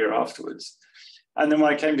it the year afterwards. And then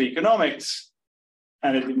when I came to economics,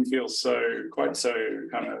 and it didn't feel quite so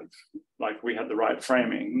kind of like we had the right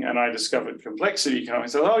framing, and I discovered complexity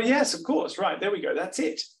economics. So, oh yes, of course, right, there we go, that's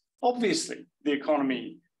it. Obviously, the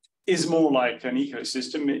economy is more like an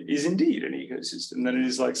ecosystem. It is indeed an ecosystem than it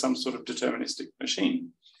is like some sort of deterministic machine.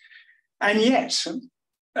 And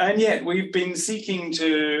yet we've been seeking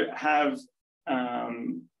to have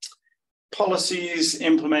policies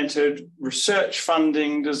implemented, research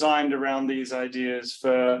funding designed around these ideas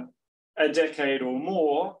for a decade or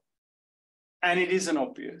more, and it isn't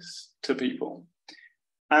obvious to people.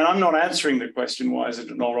 And I'm not answering the question, why is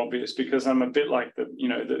it not obvious? Because I'm a bit like the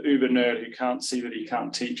uber nerd who can't see that he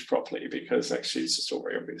can't teach properly, because actually it's just all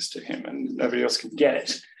very obvious to him and nobody else can get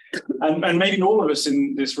it. And maybe all of us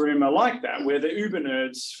in this room are like that. We're the uber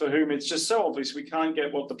nerds for whom it's just so obvious we can't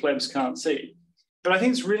get what the plebs can't see. But I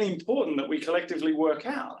think it's really important that we collectively work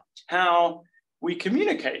out how we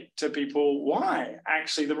communicate to people why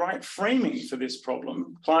actually the right framing for this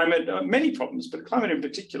problem, climate, many problems, but climate in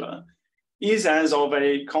particular, is as of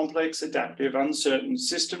a complex, adaptive, uncertain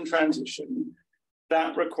system transition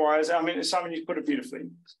that requires, I mean, Simon, you put it beautifully.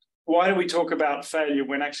 Why do we talk about failure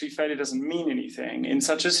when actually failure doesn't mean anything in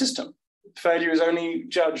such a system? Failure is only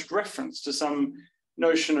judged reference to some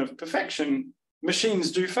notion of perfection.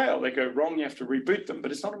 Machines do fail, they go wrong, you have to reboot them,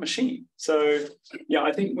 but it's not a machine. So yeah,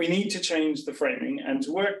 I think we need to change the framing, and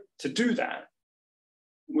to do that,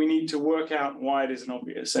 we need to work out why it isn't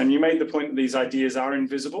obvious. And you made the point that these ideas are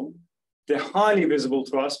invisible. They're highly visible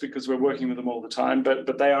to us because we're working with them all the time,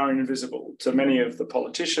 but they are invisible to many of the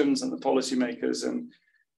politicians and the policymakers,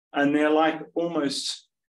 and they're like almost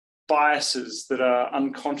biases that are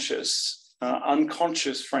unconscious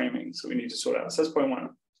framings that we need to sort out. So that's point one.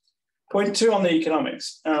 Point two on the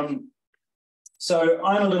economics. So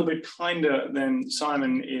I'm a little bit kinder than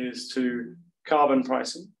Simon is to carbon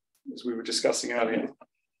pricing, as we were discussing earlier.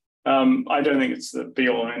 I don't think it's the be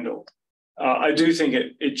all and end all. I do think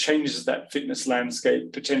it changes that fitness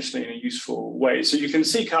landscape potentially in a useful way. So you can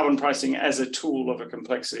see carbon pricing as a tool of a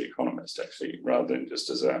complexity economist, actually, rather than just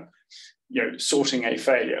as a, sorting a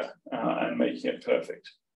failure and making it perfect.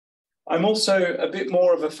 I'm also a bit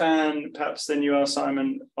more of a fan, perhaps, than you are,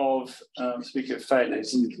 Simon, of, speaking of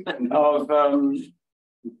failures,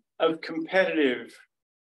 of competitive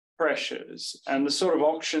pressures and the sort of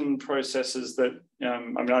auction processes that,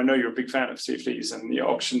 I know you're a big fan of CFDs and the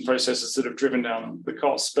auction processes that have driven down the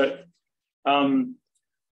costs, but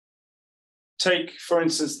take, for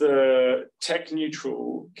instance, the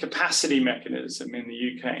tech-neutral capacity mechanism in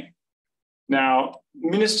the UK. Now,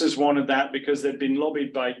 ministers wanted that because they'd been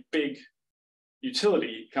lobbied by big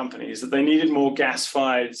utility companies that they needed more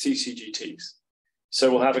gas-fired CCGTs.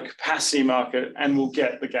 So we'll have a capacity market and we'll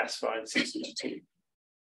get the gas-fired CCGT.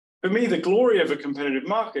 For me, the glory of a competitive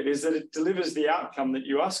market is that it delivers the outcome that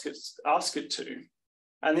you ask it to.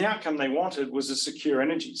 And the outcome they wanted was a secure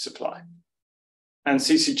energy supply. And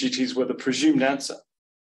CCGTs were the presumed answer.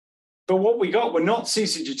 But what we got were not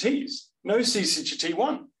CCGTs. No CCGT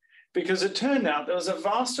won. Because it turned out there was a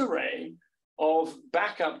vast array of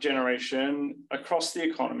backup generation across the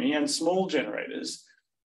economy and small generators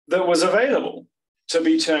that was available to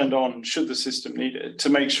be turned on should the system need it, to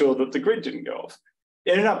make sure that the grid didn't go off.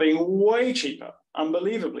 It ended up being way cheaper,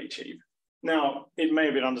 unbelievably cheap, Now, it may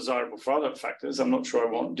have been undesirable for other factors. I'm not sure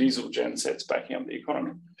I want diesel gen sets backing up the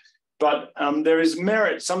economy. But there is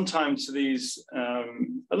merit sometimes to these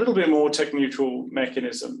a little bit more tech-neutral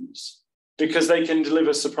mechanisms because they can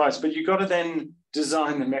deliver surprise. But you've got to then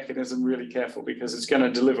design the mechanism really careful because it's going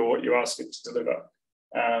to deliver what you ask it to deliver.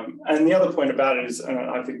 And the other point about it is, and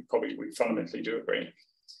I think probably we fundamentally do agree,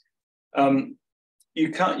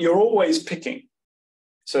 you're always picking.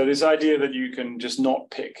 So this idea that you can just not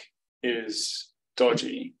pick is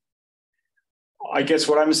dodgy. I guess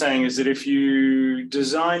what I'm saying is that if you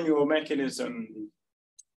design your mechanism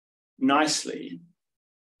nicely,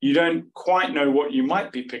 you don't quite know what you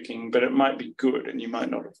might be picking, but it might be good and you might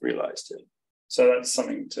not have realized it. So that's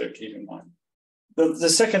something to keep in mind. The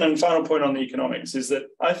second and final point on the economics is that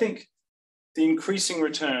I think the increasing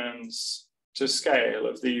returns to scale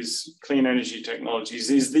of these clean energy technologies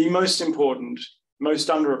is the most important, most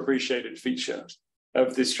underappreciated feature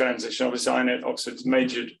of this transition. Obviously, INET Oxford's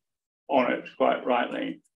majored on it quite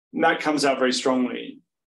rightly. And that comes out very strongly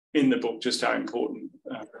in the book, just how important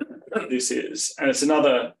this is. And it's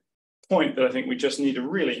another point that I think we just need to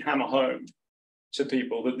really hammer home to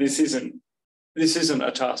people, that this isn't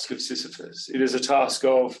a task of Sisyphus. It is a task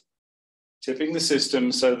of tipping the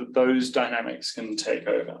system so that those dynamics can take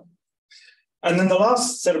over. And then the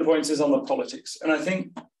last set of points is on the politics. And I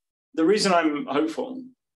think the reason I'm hopeful,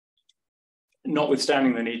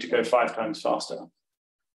 notwithstanding the need to go 5 times faster,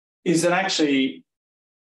 is that actually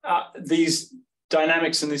these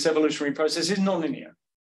dynamics in this evolutionary process is non-linear.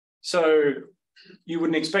 So you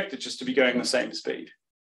wouldn't expect it just to be going the same speed.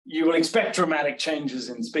 You will expect dramatic changes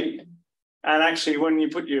in speed. And actually, when you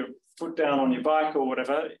put your foot down on your bike or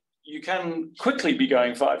whatever, you can quickly be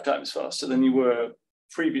going 5 times faster than you were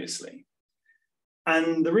previously.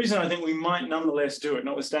 And the reason I think we might nonetheless do it,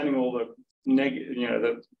 notwithstanding all the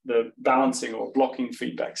the balancing or blocking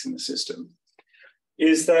feedbacks in the system,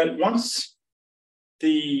 is that once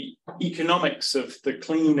the economics of the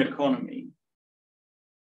clean economy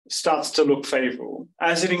starts to look favorable,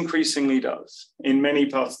 as it increasingly does in many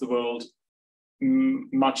parts of the world,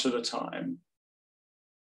 much of the time,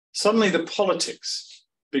 suddenly the politics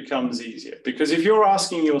becomes easier. Because if you're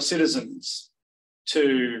asking your citizens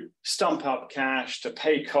to stump up cash, to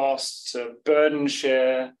pay costs, to burden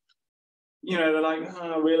share, they're like,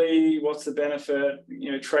 oh, really, what's the benefit?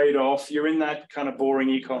 Trade-off. You're in that kind of boring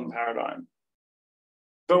econ paradigm.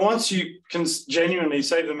 But once you can genuinely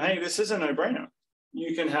say to them, hey, this is a no-brainer.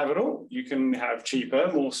 You can have it all. You can have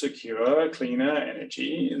cheaper, more secure, cleaner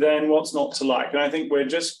energy, then what's not to like? And I think we're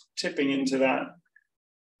just tipping into that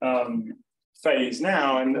phase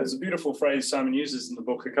now. And there's a beautiful phrase Simon uses in the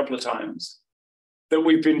book a couple of times, that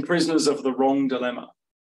we've been prisoners of the wrong dilemma.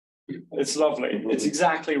 It's lovely. It's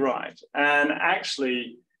exactly right. And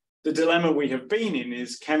actually, the dilemma we have been in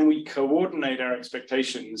is, can we coordinate our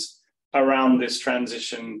expectations around this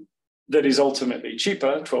transition that is ultimately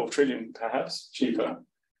cheaper, 12 trillion perhaps cheaper,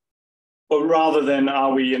 or rather than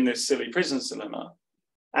are we in this silly prisoners dilemma?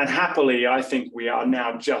 And happily, I think we are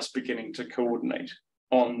now just beginning to coordinate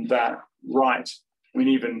on that right.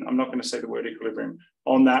 I'm not going to say the word equilibrium,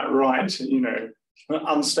 on that right,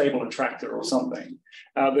 unstable attractor or something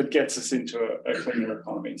that gets us into a cleaner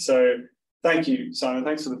economy. So thank you, Simon.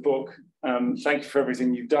 Thanks for the book. Thank you for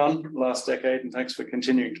everything you've done last decade, and thanks for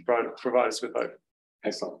continuing to provide us with hope.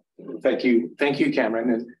 Excellent. Thank you,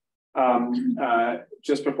 Cameron. And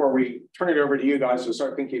just before we turn it over to you guys to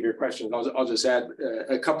start thinking of your questions, I'll just add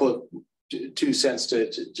a couple of 2 cents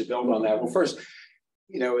to build on that. Well, first,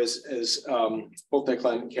 as both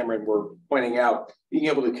Nicola and Cameron were pointing out, being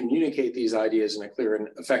able to communicate these ideas in a clear and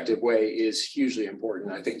effective way is hugely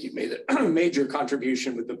important. I think you've made a major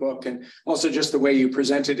contribution with the book, and also just the way you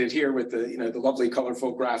presented it here with the lovely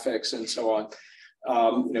colorful graphics and so on.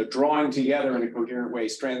 Drawing together in a coherent way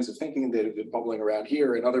strands of thinking that have been bubbling around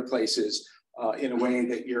here and other places in a way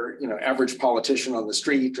that your average politician on the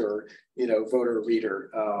street or voter or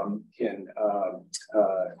reader can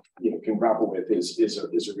grapple with is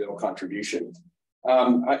a real contribution.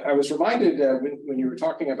 I was reminded when you were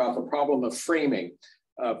talking about the problem of framing.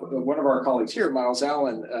 One of our colleagues here, Miles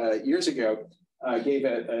Allen, years ago gave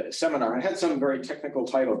a seminar. It had some very technical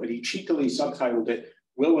title, but he cheekily subtitled it,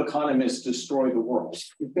 "Will Economists Destroy the World?"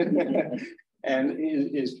 And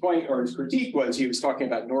his point or his critique was, he was talking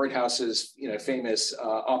about Nordhaus's famous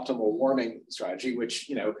optimal warming strategy,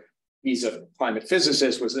 which he's a climate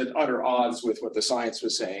physicist, was at utter odds with what the science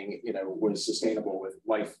was saying was sustainable with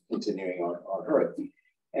life continuing on Earth.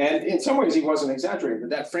 And in some ways he wasn't exaggerating,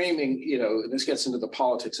 but that framing, this gets into the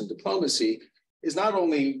politics and diplomacy, is not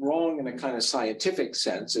only wrong in a kind of scientific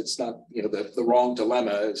sense, it's not the wrong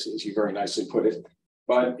dilemma, as you very nicely put it,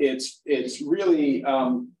 but it's really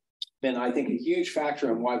been, I think, a huge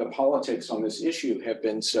factor in why the politics on this issue have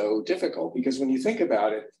been so difficult. Because when you think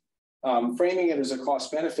about it, framing it as a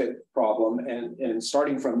cost-benefit problem and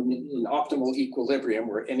starting from an optimal equilibrium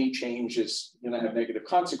where any change is going to have negative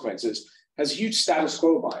consequences has huge status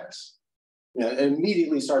quo bias. It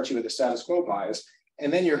immediately starts you with a status quo bias.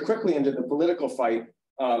 And then you're quickly into the political fight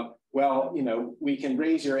of, well, we can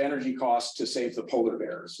raise your energy costs to save the polar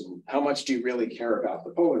bears. And how much do you really care about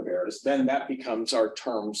the polar bears? Then that becomes our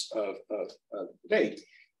terms of debate.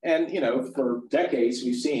 And, for decades,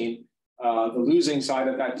 we've seen the losing side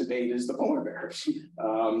of that debate is the polar bears.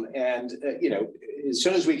 As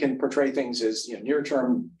soon as we can portray things as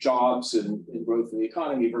near-term jobs and growth in the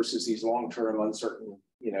economy versus these long-term uncertain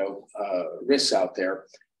risks out there,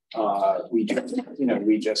 we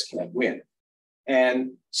just can't win.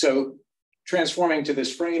 And so transforming to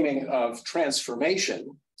this framing of transformation,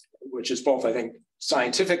 which is both, I think,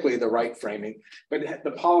 scientifically the right framing, but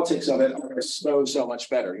the politics of it are so much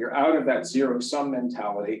better. You're out of that zero-sum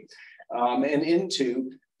mentality and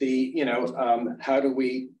into the, how do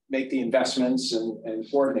we make the investments and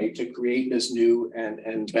coordinate to create this new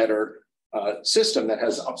and better system that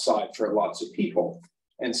has upside for lots of people.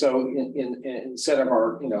 And so instead of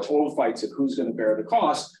our old fights of who's going to bear the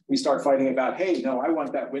cost, we start fighting about, hey, no, I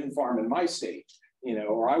want that wind farm in my state,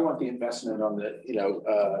 or I want the investment on the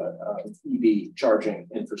EV charging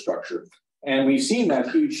infrastructure. And we've seen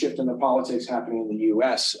that huge shift in the politics happening in the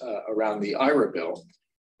US around the IRA bill.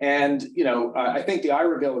 And I think the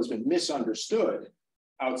IRA bill has been misunderstood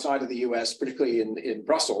outside of the US, particularly in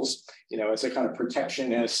Brussels, as a kind of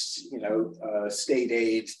protectionist, state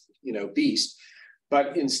aid, beast.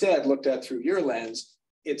 But instead, looked at through your lens,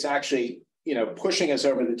 it's actually, pushing us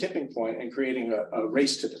over the tipping point and creating a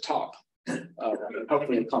race to the top,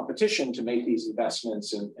 hopefully a competition to make these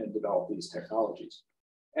investments and develop these technologies.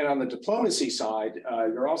 And on the diplomacy side,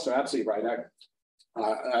 you're also absolutely right.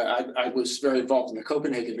 I was very involved in the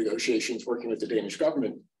Copenhagen negotiations, working with the Danish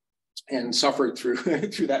government, and suffered through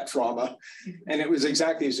that trauma. And it was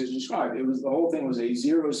exactly as you described. The whole thing was a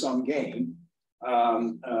zero-sum game.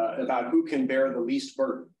 About who can bear the least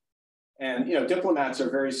burden. And, diplomats are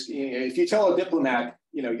very, if you tell a diplomat,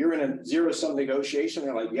 you're in a zero-sum negotiation,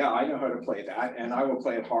 they're like, yeah, I know how to play that, and I will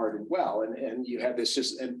play it hard and well. And you have this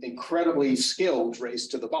just an incredibly skilled race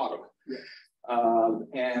to the bottom.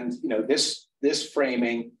 Yeah. This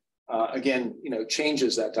framing, again,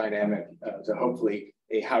 changes that dynamic to hopefully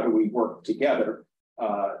how do we work together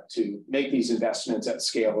to make these investments at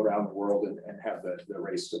scale around the world and have the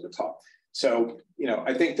race to the top. So,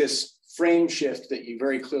 I think this frame shift that you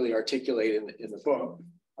very clearly articulate in the book,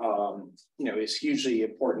 is hugely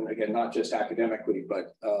important, again, not just academically,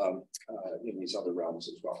 but in these other realms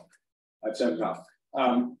as well. I've said enough.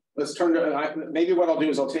 Let's turn to, maybe what I'll do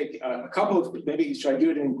is I'll take a couple of, maybe should I do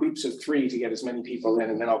it in groups of 3 to get as many people in,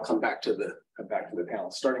 and then I'll come back to the panel,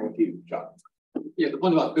 starting with you, John. Yeah, the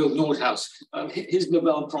point about Bill Nordhaus, his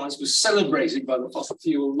Nobel Prize was celebrated by the fossil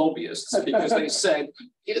fuel lobbyists because they said,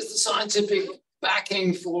 here's the scientific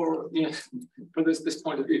backing for, from this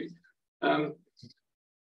point of view. The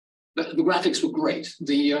graphics were great.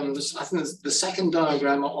 I think the second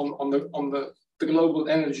diagram on the global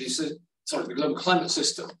energy, the global climate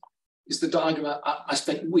system is the diagram I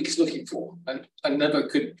spent weeks looking for and never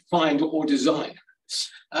could find or design.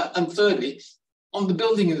 And thirdly, on the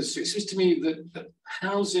building industry, it seems to me that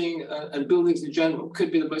housing and buildings in general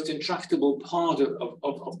could be the most intractable part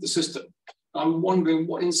of the system. I'm wondering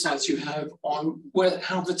what insights you have on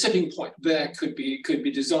how the tipping point there could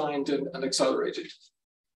be designed and accelerated.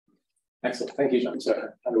 Excellent, thank you, John. So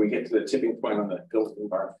how do we get to the tipping point on the built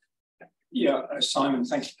environment? Yeah, Simon,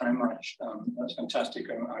 thank you very much. That's fantastic.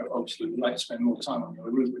 And I obviously would like to spend more time on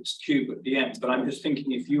your Rubik's Cube at the end, but I'm just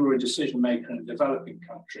thinking if you were a decision maker in a developing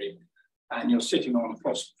country, and you're sitting on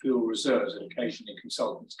fossil fuel reserves, and occasionally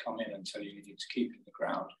consultants come in and tell you need to keep in the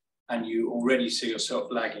ground, and you already see yourself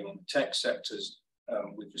lagging in tech sectors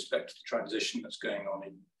with respect to the transition that's going on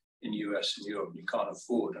in US and Europe, you can't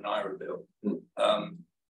afford an IRA bill.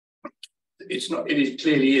 It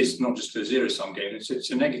clearly is not just a zero-sum game,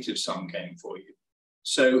 it's a negative-sum game for you.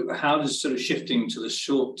 So how does sort of shifting to the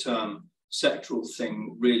short-term sectoral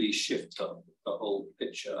thing really shift the whole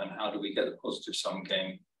picture, and how do we get a positive-sum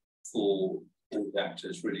game for all the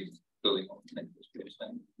actors really building on the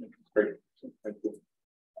Great.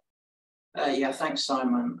 Yeah, thanks,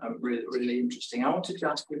 Simon. Really interesting. I wanted to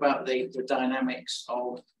ask you about the dynamics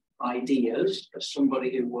of ideas as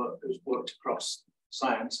somebody who's worked across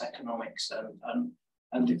science, economics,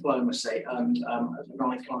 and diplomacy, and as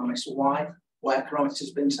an economist, why economics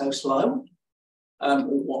has been so slow.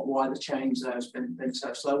 why the change there has been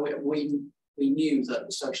so slow. We knew that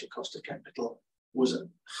the social cost of capital was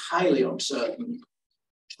highly uncertain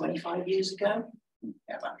 25 years ago.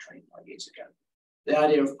 Yeah, about 25 years ago. The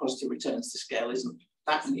idea of positive returns to scale isn't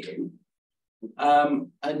that new.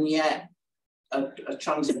 And yet a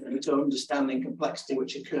transition to understanding complexity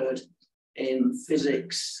which occurred in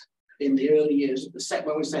physics in the early years of the set.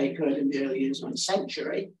 When we say occurred in the early years of the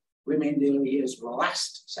century, we mean the early years of the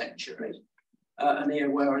last century. And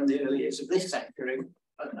here where in the early years of this century,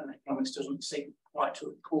 and economics doesn't seem quite to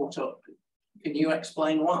have caught up. Can you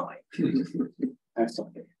explain why?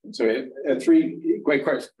 Excellent. So three great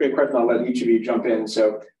questions. I'll let each of you jump in.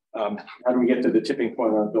 So how do we get to the tipping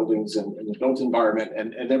point on buildings and the built environment?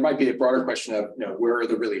 And there might be a broader question of, where are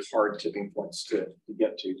the really hard tipping points to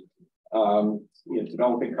get to?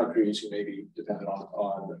 Developing countries who may be dependent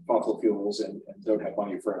on fossil fuels and don't have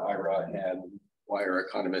money for an IRA, and why are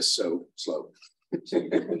economists so slow?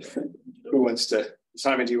 Who wants to?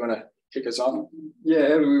 Simon, do you want to kick us off? Yeah,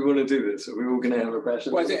 how do we want to do this? Are we all going to have a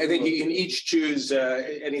passion? Well, I think you can each choose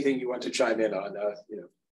anything you want to chime in on.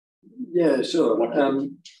 Yeah, sure. Well,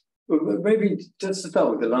 maybe just to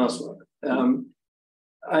start with the last one.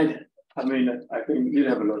 I mean, I think you'd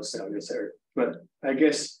have a lot to say on this, Eric, but I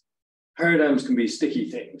guess paradigms can be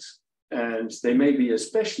sticky things, and they may be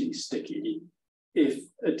especially sticky if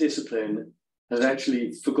a discipline has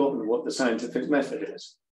actually forgotten what the scientific method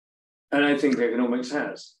is. And I think economics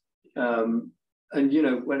has. And,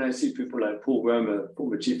 when I see people like Paul Romer,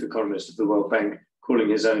 former chief economist of the World Bank, calling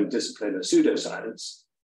his own discipline a pseudoscience,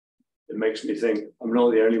 it makes me think I'm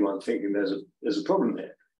not the only one thinking there's a problem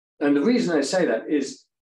here. And the reason I say that is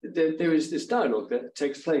that there is this dialogue that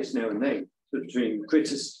takes place now and then between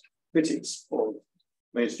critics of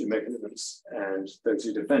mainstream mechanisms and those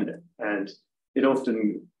who defend it. And it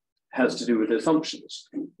often has to do with assumptions,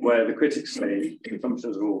 where the critics say the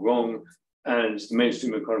assumptions are all wrong, and the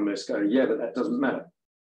mainstream economists go, yeah, but that doesn't matter.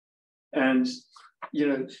 And,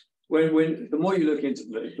 when the more you look into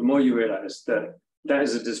it, the more you realize that that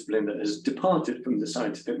is a discipline that has departed from the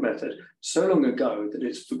scientific method so long ago that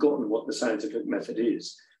it's forgotten what the scientific method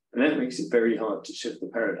is. And that makes it very hard to shift the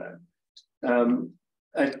paradigm.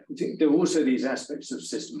 I think there are also these aspects of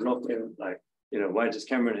system blocking, like, why does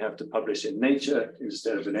Cameron have to publish in Nature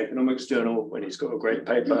instead of an economics journal when he's got a great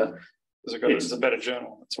paper? It's a better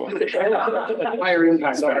journal, that's why. Higher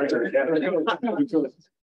impact.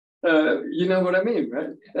 You know what I mean,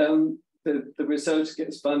 right? The research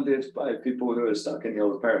gets funded by people who are stuck in the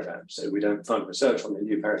old paradigm, so we don't fund research on the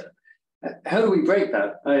new paradigm. How do we break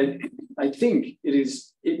that? I think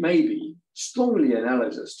it may be strongly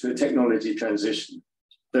analogous to a technology transition,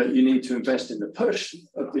 that you need to invest in the push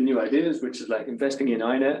of the new ideas, which is like investing in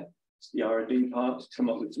INET, the R&D part, to come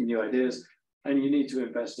up with some new ideas, and you need to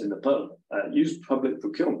invest in the pull, use public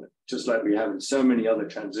procurement, just like we have in so many other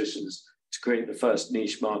transitions to create the first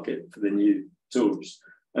niche market for the new tools.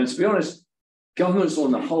 And to be honest, governments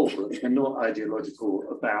on the whole are not ideological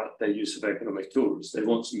about their use of economic tools. They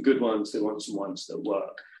want some good ones, they want some ones that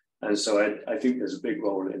work. And so I think there's a big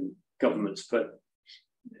role in governments, but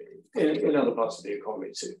in other parts of the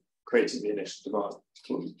economy to creating the initial demand.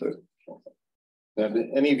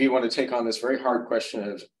 Any of you want to take on this very hard question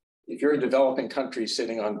of, if you're a developing country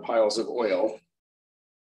sitting on piles of oil,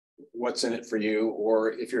 what's in it for you?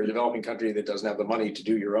 Or if you're a developing country that doesn't have the money to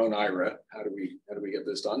do your own IRA, how do we get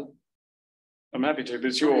this done? I'm happy to, but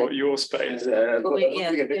it's your space. So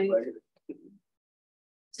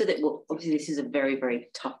that, well, obviously this is a very, very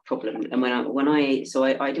tough problem. And when I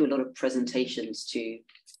do a lot of presentations to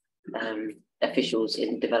officials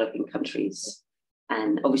in developing countries,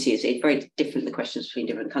 and obviously it's very different, the questions between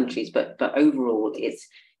different countries, but overall it's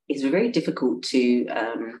very difficult to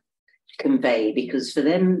convey, because for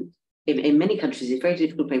them in many countries it's very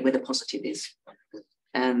difficult to know where the positive is.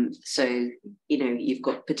 So you've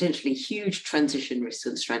got potentially huge transition risks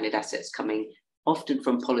and stranded assets coming often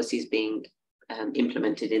from policies being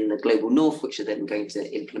implemented in the global north, which are then going to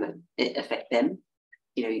affect them.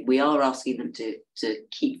 We are asking them to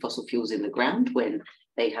keep fossil fuels in the ground when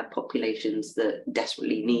they have populations that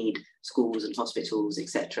desperately need schools and hospitals,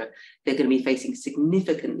 etc. They're going to be facing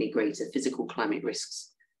significantly greater physical climate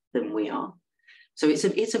risks than we are. So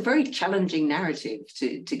it's a very challenging narrative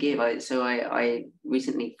to give. So I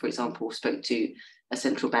recently, for example, spoke to a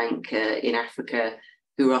central bank in Africa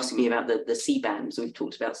who were asking me about the CBAMs. We've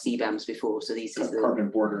talked about CBAMs before. So these is the carbon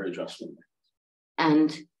border adjustment.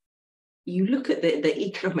 And you look at the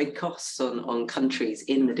economic costs on countries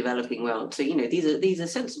in the developing world. So these are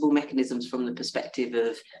sensible mechanisms from the perspective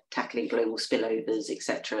of tackling global spillovers,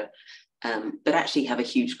 etc., but actually have a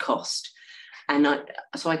huge cost. And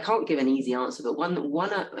so I can't give an easy answer, but one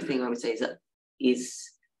thing I would say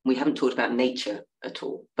is we haven't talked about nature at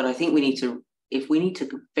all, but I think we need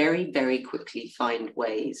to very, very quickly find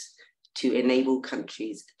ways to enable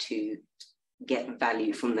countries to get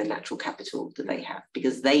value from the natural capital that they have,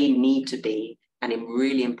 because they need to be a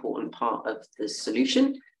really important part of the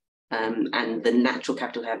solution. And the natural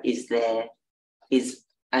capital is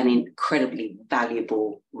an incredibly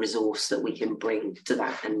valuable resource that we can bring to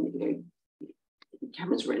that. And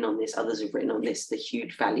Cameron's written on this, others have written on this, the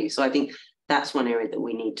huge value. So I think that's one area that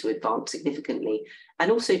we need to advance significantly,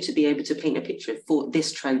 and also to be able to paint a picture for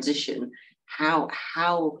this transition.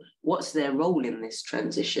 What's their role in this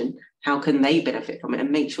transition? How can they benefit from it,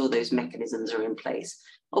 and make sure those mechanisms are in place?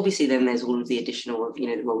 Obviously, then there's all of the additional of,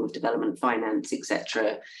 the role of development finance,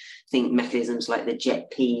 etc. I think mechanisms like the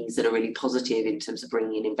JET-Ps that are really positive in terms of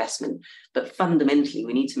bringing in investment. But fundamentally,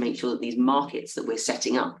 we need to make sure that these markets that we're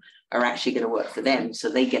setting up are actually going to work for them, so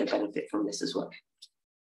they get a benefit from this as well.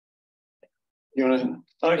 You want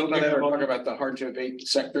to talk about the hard to abate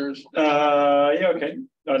sectors? Yeah, okay.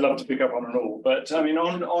 I'd love to pick up on it all, but I mean,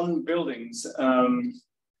 on buildings,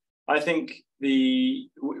 I think we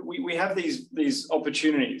have these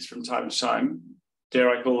opportunities from time to time. Dare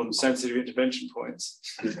I call them sensitive intervention points,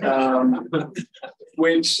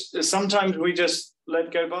 which sometimes we just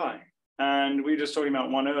let go by. And we were just talking about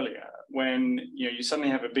one earlier, when you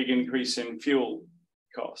suddenly have a big increase in fuel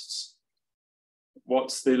costs.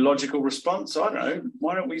 What's the logical response? I don't know.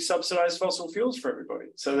 Why don't we subsidize fossil fuels for everybody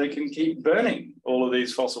so they can keep burning all of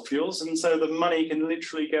these fossil fuels, and so the money can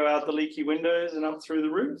literally go out the leaky windows and up through the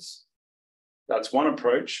roofs? That's one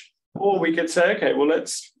approach. Or we could say, okay, well,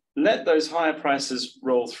 let's let those higher prices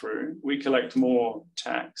roll through. We collect more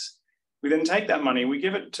tax. We then take that money, we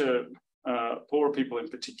give it to poorer people in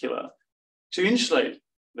particular to insulate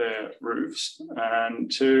their roofs and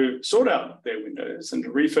to sort out their windows and to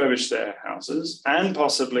refurbish their houses, and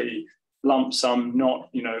possibly lump sum, not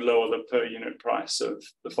lower the per unit price of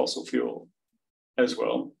the fossil fuel as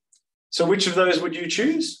well. So which of those would you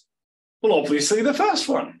choose? Well, obviously the first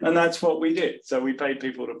one, and that's what we did. So we paid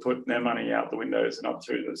people to put their money out the windows and up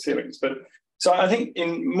through the ceilings. But so I think,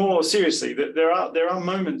 in more seriously, that there are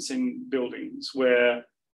moments in buildings where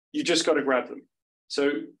you just got to grab them.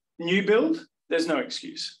 So new build, there's no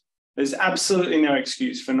excuse. There's absolutely no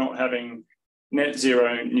excuse for not having net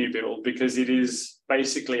zero new build, because it is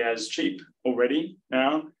basically as cheap already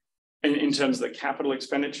now. In terms of the capital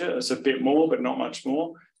expenditure, it's a bit more, but not much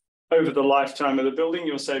more. Over the lifetime of the building,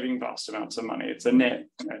 you're saving vast amounts of money. It's a net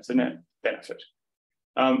benefit.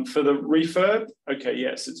 For the refurb, okay,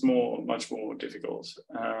 yes, it's much more difficult,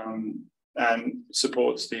 and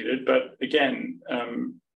support's needed. But again,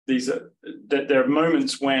 there are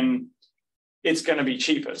moments when it's going to be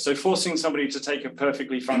cheaper. So forcing somebody to take a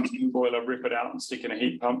perfectly functioning boiler, rip it out and stick in a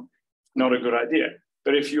heat pump, not a good idea.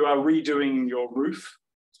 But if you are redoing your roof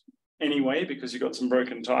anyway, because you've got some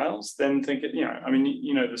broken tiles, then think it,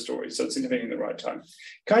 the story. So it's intervening at the right time.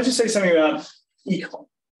 Can I just say something about econ?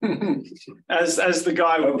 as the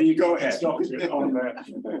guy with the go ahead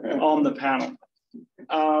on the panel.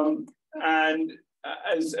 And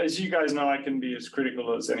as you guys know, I can be as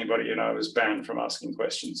critical as anybody, and I was banned from asking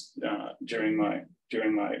questions during my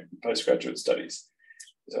postgraduate studies.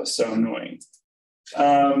 It was so annoying.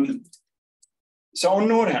 So on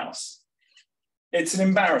Nordhaus, it's an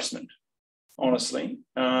embarrassment, honestly,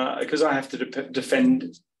 because I have to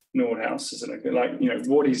defend Nordhaus, isn't it?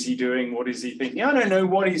 What is he doing? What is he thinking? I don't know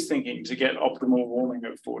what he's thinking to get optimal warming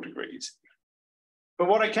of 4 degrees. But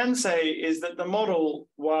what I can say is that the model,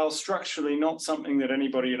 while structurally not something that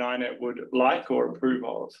anybody in INET would like or approve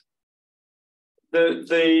of,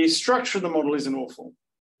 the structure of the model isn't awful.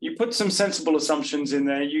 You put some sensible assumptions in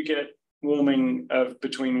there, you get warming of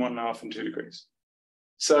between 1.5 and 2 degrees.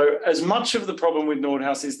 So as much of the problem with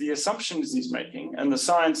Nordhaus is the assumptions he's making and the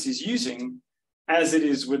science he's using, as it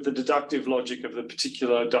is with the deductive logic of the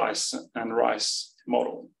particular Dice and Rice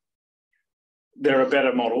model. There are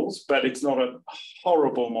better models, but it's not a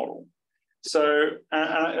horrible model. So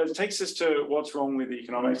it takes us to what's wrong with the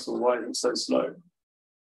economics, or why it's so slow.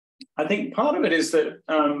 I think part of it is that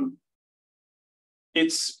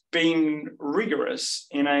it's been rigorous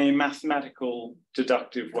in a mathematical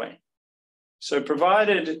deductive way. So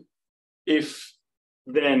provided if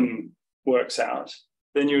then works out,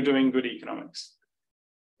 then you're doing good economics.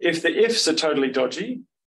 If the ifs are totally dodgy,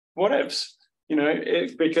 what ifs?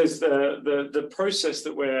 Because the process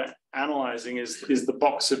that we're analyzing is the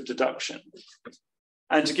box of deduction.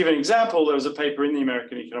 And to give an example, there was a paper in the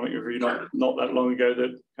American Economic Review not that long ago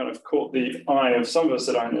that kind of caught the eye of some of us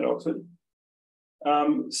at INET Oxford.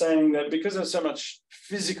 saying that because there's so much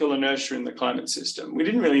physical inertia in the climate system, we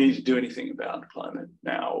didn't really need to do anything about climate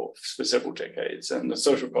now or for several decades, and the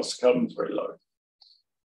social cost of carbon is very low.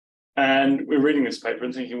 And we're reading this paper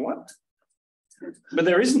and thinking, what? But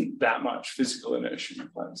there isn't that much physical inertia in the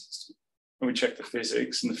climate system. And we checked the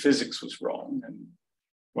physics, and the physics was wrong, and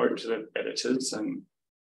wrote to the editors, and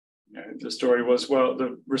the story was, well,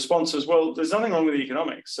 the response was, well, there's nothing wrong with the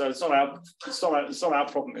economics, so it's not our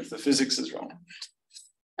problem if the physics is wrong.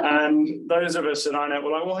 And those of us at INET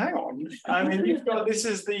were like, well, hang on. I mean, this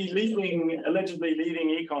is the allegedly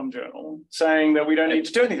leading econ journal saying that we don't need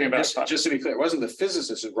to do anything about it. Just to be clear, it wasn't the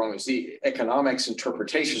physicist who's wrong, it's the economics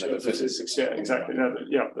interpretation of the physics. Yeah, exactly. No,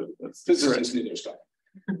 yeah, Physicists do their stuff.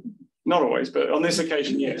 Not always, but on this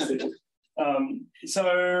occasion, yes.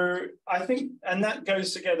 So I think, and that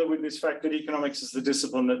goes together with this fact that economics is the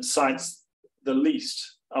discipline that cites the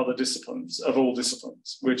least other disciplines of all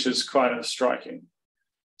disciplines, which is quite striking.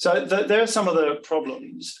 So there are some of the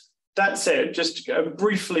problems. That said, just to go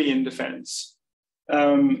briefly in defense,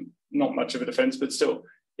 not much of a defense, but still,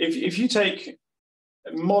 if you take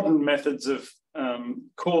modern methods of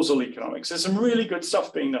causal economics, there's some really good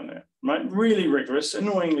stuff being done there, right? Really rigorous,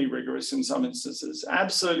 annoyingly rigorous in some instances,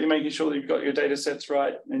 absolutely making sure that you've got your data sets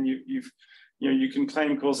right, and you can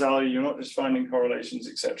claim causality, you're not just finding correlations,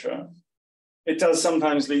 etc. It does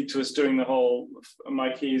sometimes lead to us doing the whole,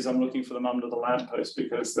 my key is I'm looking for them under the lamppost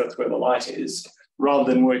because that's where the light is,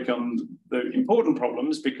 rather than work on the important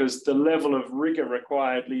problems, because the level of rigor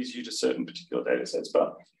required leads you to certain particular data sets,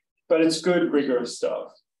 but it's good, rigorous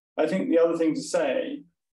stuff. I think the other thing to say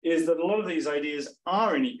is that a lot of these ideas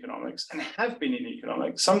are in economics and have been in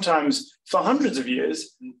economics, sometimes for hundreds of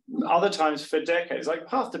years, other times for decades, like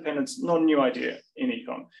path dependence, not a new idea in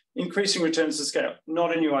econ. Increasing returns to scale,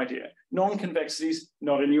 not a new idea. Non-convexities,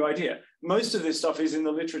 not a new idea. Most of this stuff is in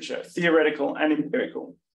the literature, theoretical and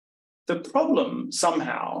empirical. The problem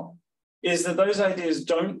somehow is that those ideas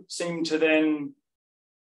don't seem to then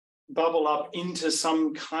bubble up into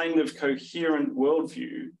some kind of coherent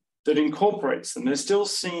worldview that incorporates them. They're still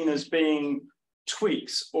seen as being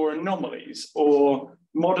tweaks or anomalies or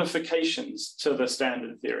modifications to the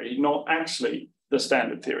standard theory, not actually the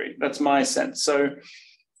standard theory. That's my sense. So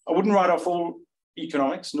I wouldn't write off all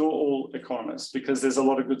economics nor all economists, because there's a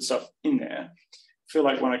lot of good stuff in there. I feel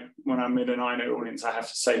like when I'm in an INET audience, I have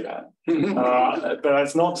to say that. But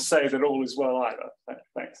that's not to say that all is well either.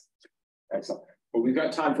 Thanks. Excellent. Well, we've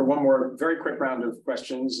got time for one more very quick round of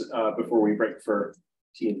questions before we break for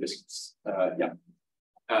tea and biscuits. Yeah.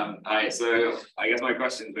 Hi, so I guess my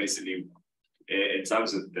question is basically in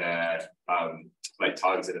terms of the like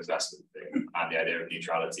targeted investment thing and the idea of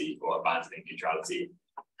neutrality or abandoning neutrality.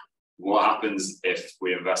 What happens if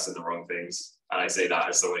we invest in the wrong things? And I say that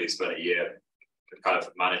as someone who spent a year kind of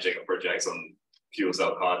managing a project on fuel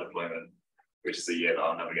cell car deployment, which is a year that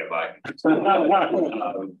I'll never get back.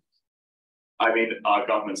 I mean, our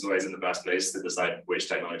government's always in the best place to decide which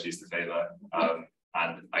technologies to favor.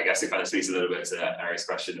 And I guess it kind of speaks a little bit to Eric's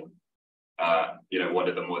question of, what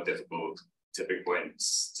are the more difficult tipping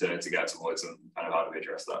points to get towards, and kind of how do we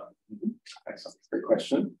address that? Excellent, great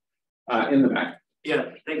question. In the back.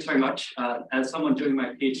 Yeah, thanks very much. As someone doing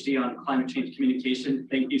my PhD on climate change communication,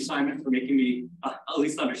 thank you, Simon, for making me at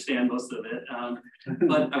least understand most of it.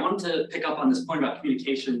 But I wanted to pick up on this point about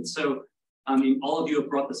communication. So, I mean, all of you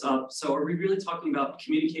have brought this up. So are we really talking about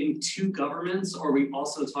communicating to governments, or are we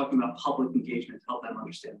also talking about public engagement to help them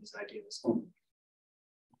understand these ideas?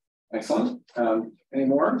 Excellent. Any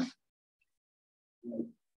more?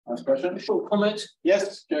 Last question. Short comment.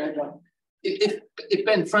 Yes, go ahead, John. If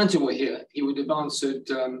Ben Franton were here, he would have answered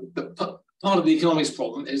that part of the economics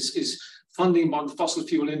problem is funding by the fossil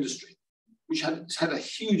fuel industry, which has had a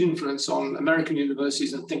huge influence on American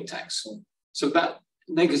universities and think tanks. So that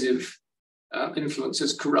negative influence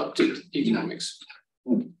has corrupted economics.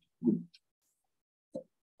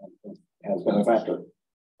 Has been a factor.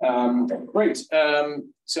 Great.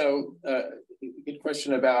 So good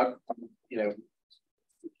question about,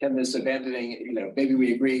 can this abandoning, maybe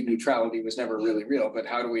we agree neutrality was never really real, but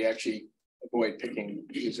how do we actually avoid picking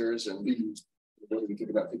users, and what do we think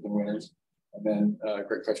about picking winners? And then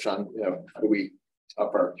great question on, how do we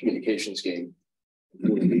up our communications game?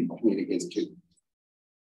 Who do we communicate to?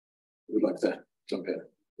 We'd like to jump in.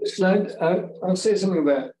 I'll say something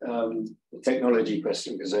about the technology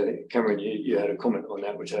question, because I think, Cameron, you had a comment on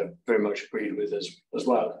that, which I very much agreed with as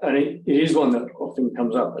well. And it is one that often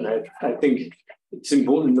comes up, and I think it's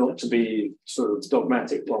important not to be sort of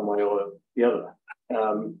dogmatic one way or the other.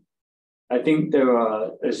 I think there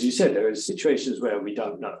are, as you said, there are situations where we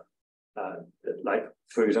don't know. Like,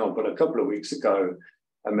 for example, a couple of weeks ago,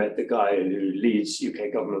 I met the guy who leads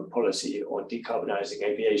UK government policy on decarbonising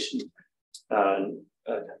aviation. And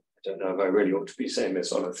I don't know if I really ought to be saying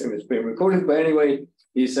this on a thing that's being recorded, but anyway,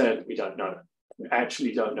 he said, we don't know. We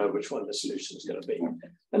actually don't know which one the solution is going to be.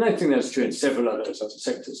 And I think that's true in several other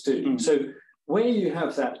sectors too. Mm. So where you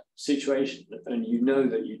have that situation and you know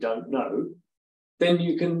that you don't know, then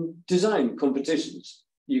you can design competitions.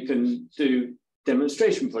 You can do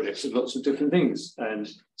demonstration projects of lots of different things and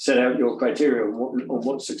set out your criteria on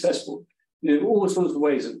what's successful. You know, all sorts of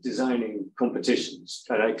ways of designing competitions.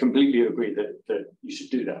 And I completely agree that you should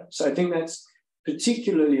do that. So I think that's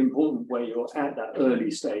particularly important where you're at that early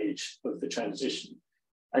stage of the transition.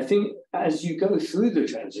 I think as you go through the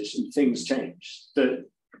transition, things change. The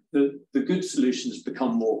good solutions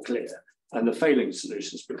become more clear and the failing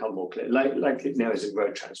solutions become more clear, like it now is in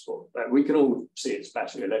road transport. We can all see it's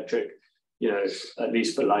battery electric, you know, at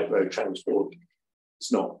least for light road transport.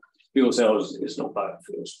 It's not. Fuel cells, it's not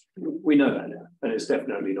biofuels. We know that now, and it's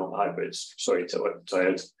definitely not hybrids. Sorry,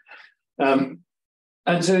 Toyota.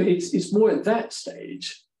 And so it's more at that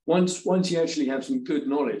stage, once you actually have some good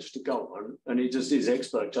knowledge to go on, and it just is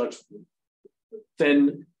expert judgment,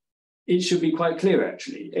 then it should be quite clear,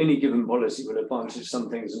 actually. Any given policy will advantage some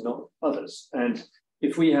things and not others. And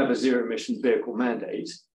if we have a zero-emission vehicle mandate,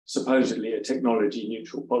 supposedly a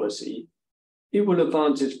technology-neutral policy, it will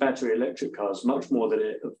advantage battery electric cars much more than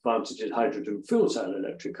it advantages hydrogen fuel cell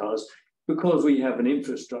electric cars, because we have an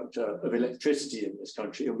infrastructure of electricity in this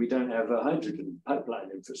country and we don't have a hydrogen pipeline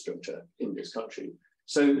infrastructure in this country.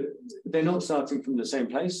 So they're not starting from the same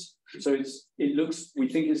place. So we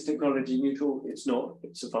think it's technology neutral. It's not,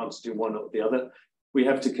 it's advantaging one or the other. We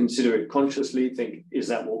have to consider it consciously, think, is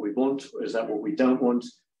that what we want or is that what we don't want?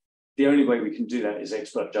 The only way we can do that is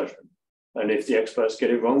expert judgment. And if the experts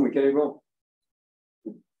get it wrong, we get it wrong.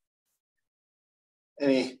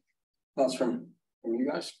 Any thoughts from you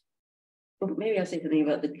guys? Well, maybe I'll say something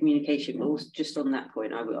about the communication, but also just on that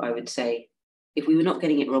point, I would say if we were not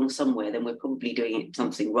getting it wrong somewhere, then we're probably doing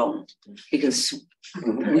something wrong, because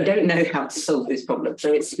we don't know how to solve this problem.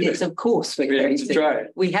 So it's of course we have to try.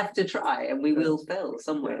 We have to try, and we will fail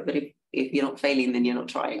somewhere. But if you're not failing, then you're not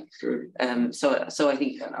trying. True. So I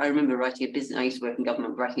think I remember writing a business. I used to work in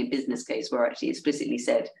government, writing a business case where I actually explicitly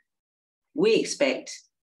said, we expect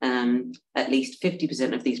at least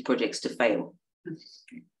 50% of these projects to fail.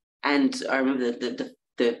 And I remember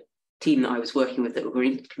the team that I was working with that were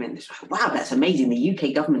going to implement this. Wow, that's amazing. The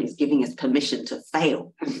UK government is giving us permission to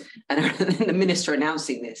fail. And then the minister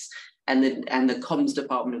announcing this, and the comms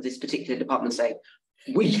department of this particular department saying,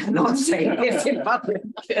 we cannot say this in public.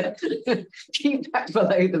 Keep that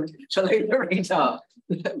below the radar.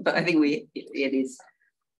 But I think we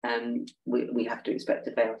have to expect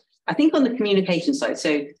to fail. I think on the communication side,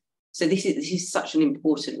 so this is such an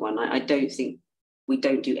important one. I don't think we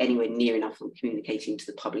don't do anywhere near enough on communicating to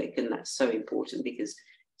the public, and that's so important because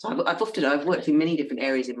I've worked in many different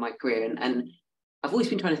areas in my career, and I've always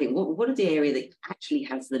been trying to think what are the area that actually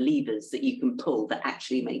has the levers that you can pull that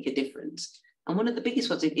actually make a difference. And one of the biggest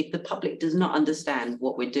ones, if the public does not understand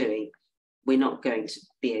what we're doing, we're not going to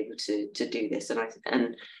be able to do this. And I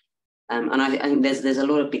think there's a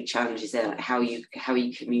lot of big challenges there, like how you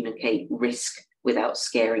communicate risk without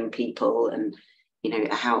scaring people, and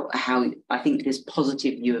how I think this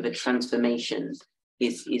positive view of a transformation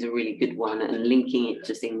is a really good one, and linking it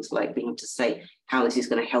to things like being able to say how this is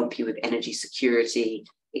going to help you with energy security,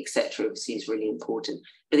 etc. obviously is really important.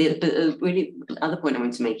 But the other point I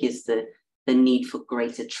want to make is the need for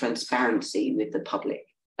greater transparency with the public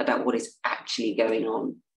about what is actually going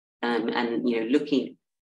on, and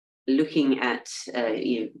looking at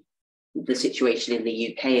the situation in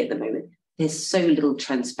the UK at the moment. There's so little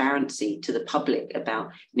transparency to the public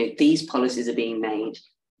about, these policies are being made,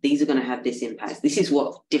 these are going to have this impact, this is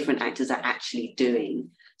what different actors are actually doing.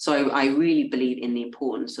 So I really believe in the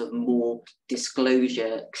importance of more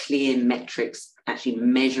disclosure, clear metrics, actually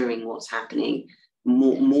measuring what's happening,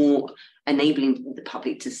 more enabling the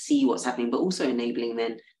public to see what's happening, but also enabling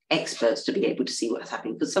then experts to be able to see what's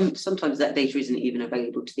happening, because sometimes that data isn't even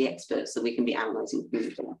available to the experts that we can be analysing.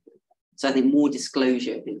 So I think more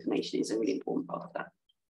disclosure of information is a really important part of that.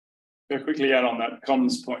 I'll quickly add on that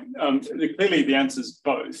comms point. Clearly the answer is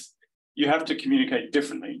both. You have to communicate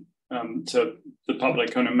differently to the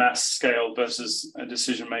public on a mass scale versus a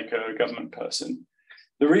decision maker, a government person.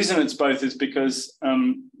 The reason it's both is because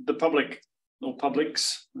the public, or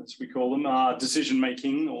publics, as we call them, are decision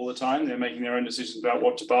making all the time. They're making their own decisions about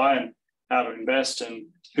what to buy and how to invest and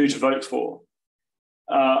who to vote for.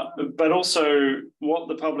 But also what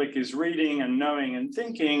the public is reading and knowing and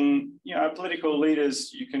thinking, political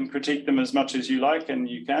leaders, you can critique them as much as you like, and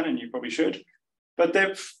you can, and you probably should. but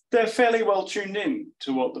they're fairly well tuned in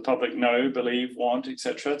to what the public know, believe, want,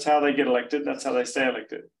 etc. It's how they get elected. That's how they stay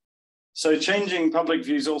elected. So changing public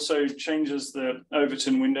views also changes the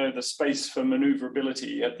Overton window, the space for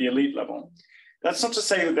maneuverability at the elite level. That's not to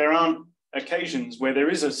say that there aren't occasions where there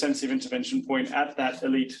is a sense of intervention point at that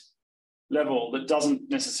elite level that doesn't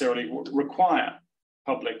necessarily require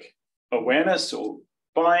public awareness or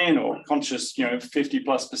buy-in or conscious,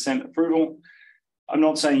 50+% approval. I'm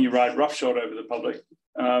not saying you ride roughshod over the public,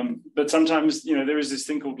 but sometimes, there is this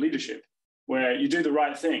thing called leadership where you do the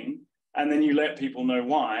right thing and then you let people know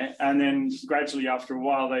why. And then gradually after a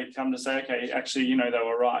while, they come to say, okay, actually, they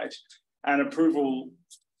were right. And approval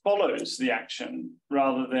follows the action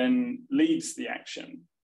rather than leads the action.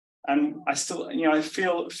 And I still, I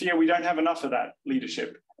fear we don't have enough of that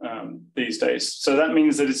leadership these days. So that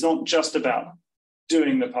means that it's not just about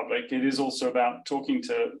doing the public, it is also about talking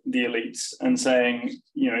to the elites and saying,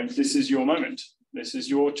 this is your moment. This is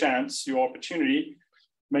your chance, your opportunity,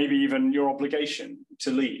 maybe even your obligation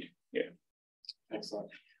to lead. Yeah. Excellent.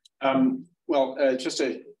 Just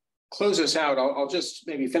to close us out, I'll just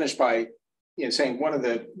maybe finish by saying one of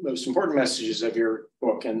the most important messages of your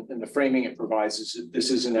book and the framing it provides is that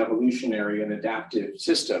this is an evolutionary and adaptive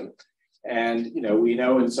system. And we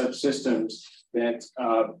know in such systems that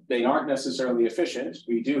they aren't necessarily efficient.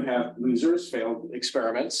 We do have losers, failed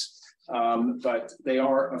experiments, but they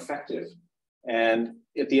are effective. And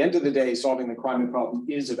at the end of the day, solving the climate problem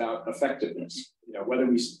is about effectiveness. Whether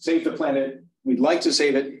we save the planet, we'd like to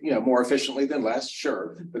save it, more efficiently than less,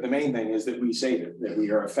 sure. But the main thing is that we save it, that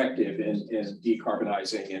we are effective in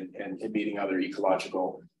decarbonizing and meeting other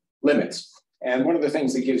ecological limits. And one of the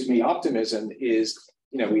things that gives me optimism is,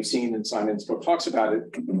 we've seen, and Simon's book talks about it,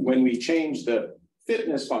 when we change the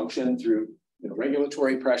fitness function through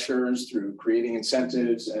regulatory pressures, through creating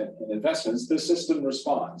incentives and investments, the system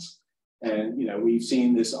responds. And we've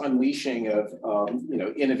seen this unleashing of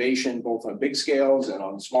innovation both on big scales and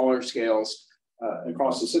on smaller scales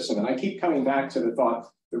across the system. And I keep coming back to the thought,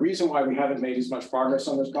 the reason why we haven't made as much progress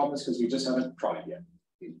on this problem is because we just haven't tried yet.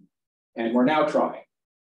 And we're now trying.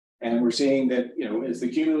 And we're seeing that, as the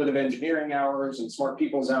cumulative engineering hours and smart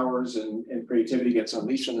people's hours and creativity gets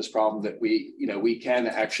unleashed on this problem, that we can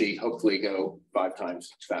actually hopefully go 5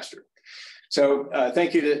 times faster. So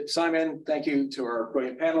thank you to Simon. Thank you to our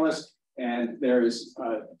brilliant panelists. And there's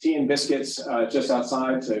tea and biscuits just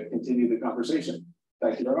outside to continue the conversation.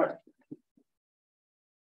 Thank you very much.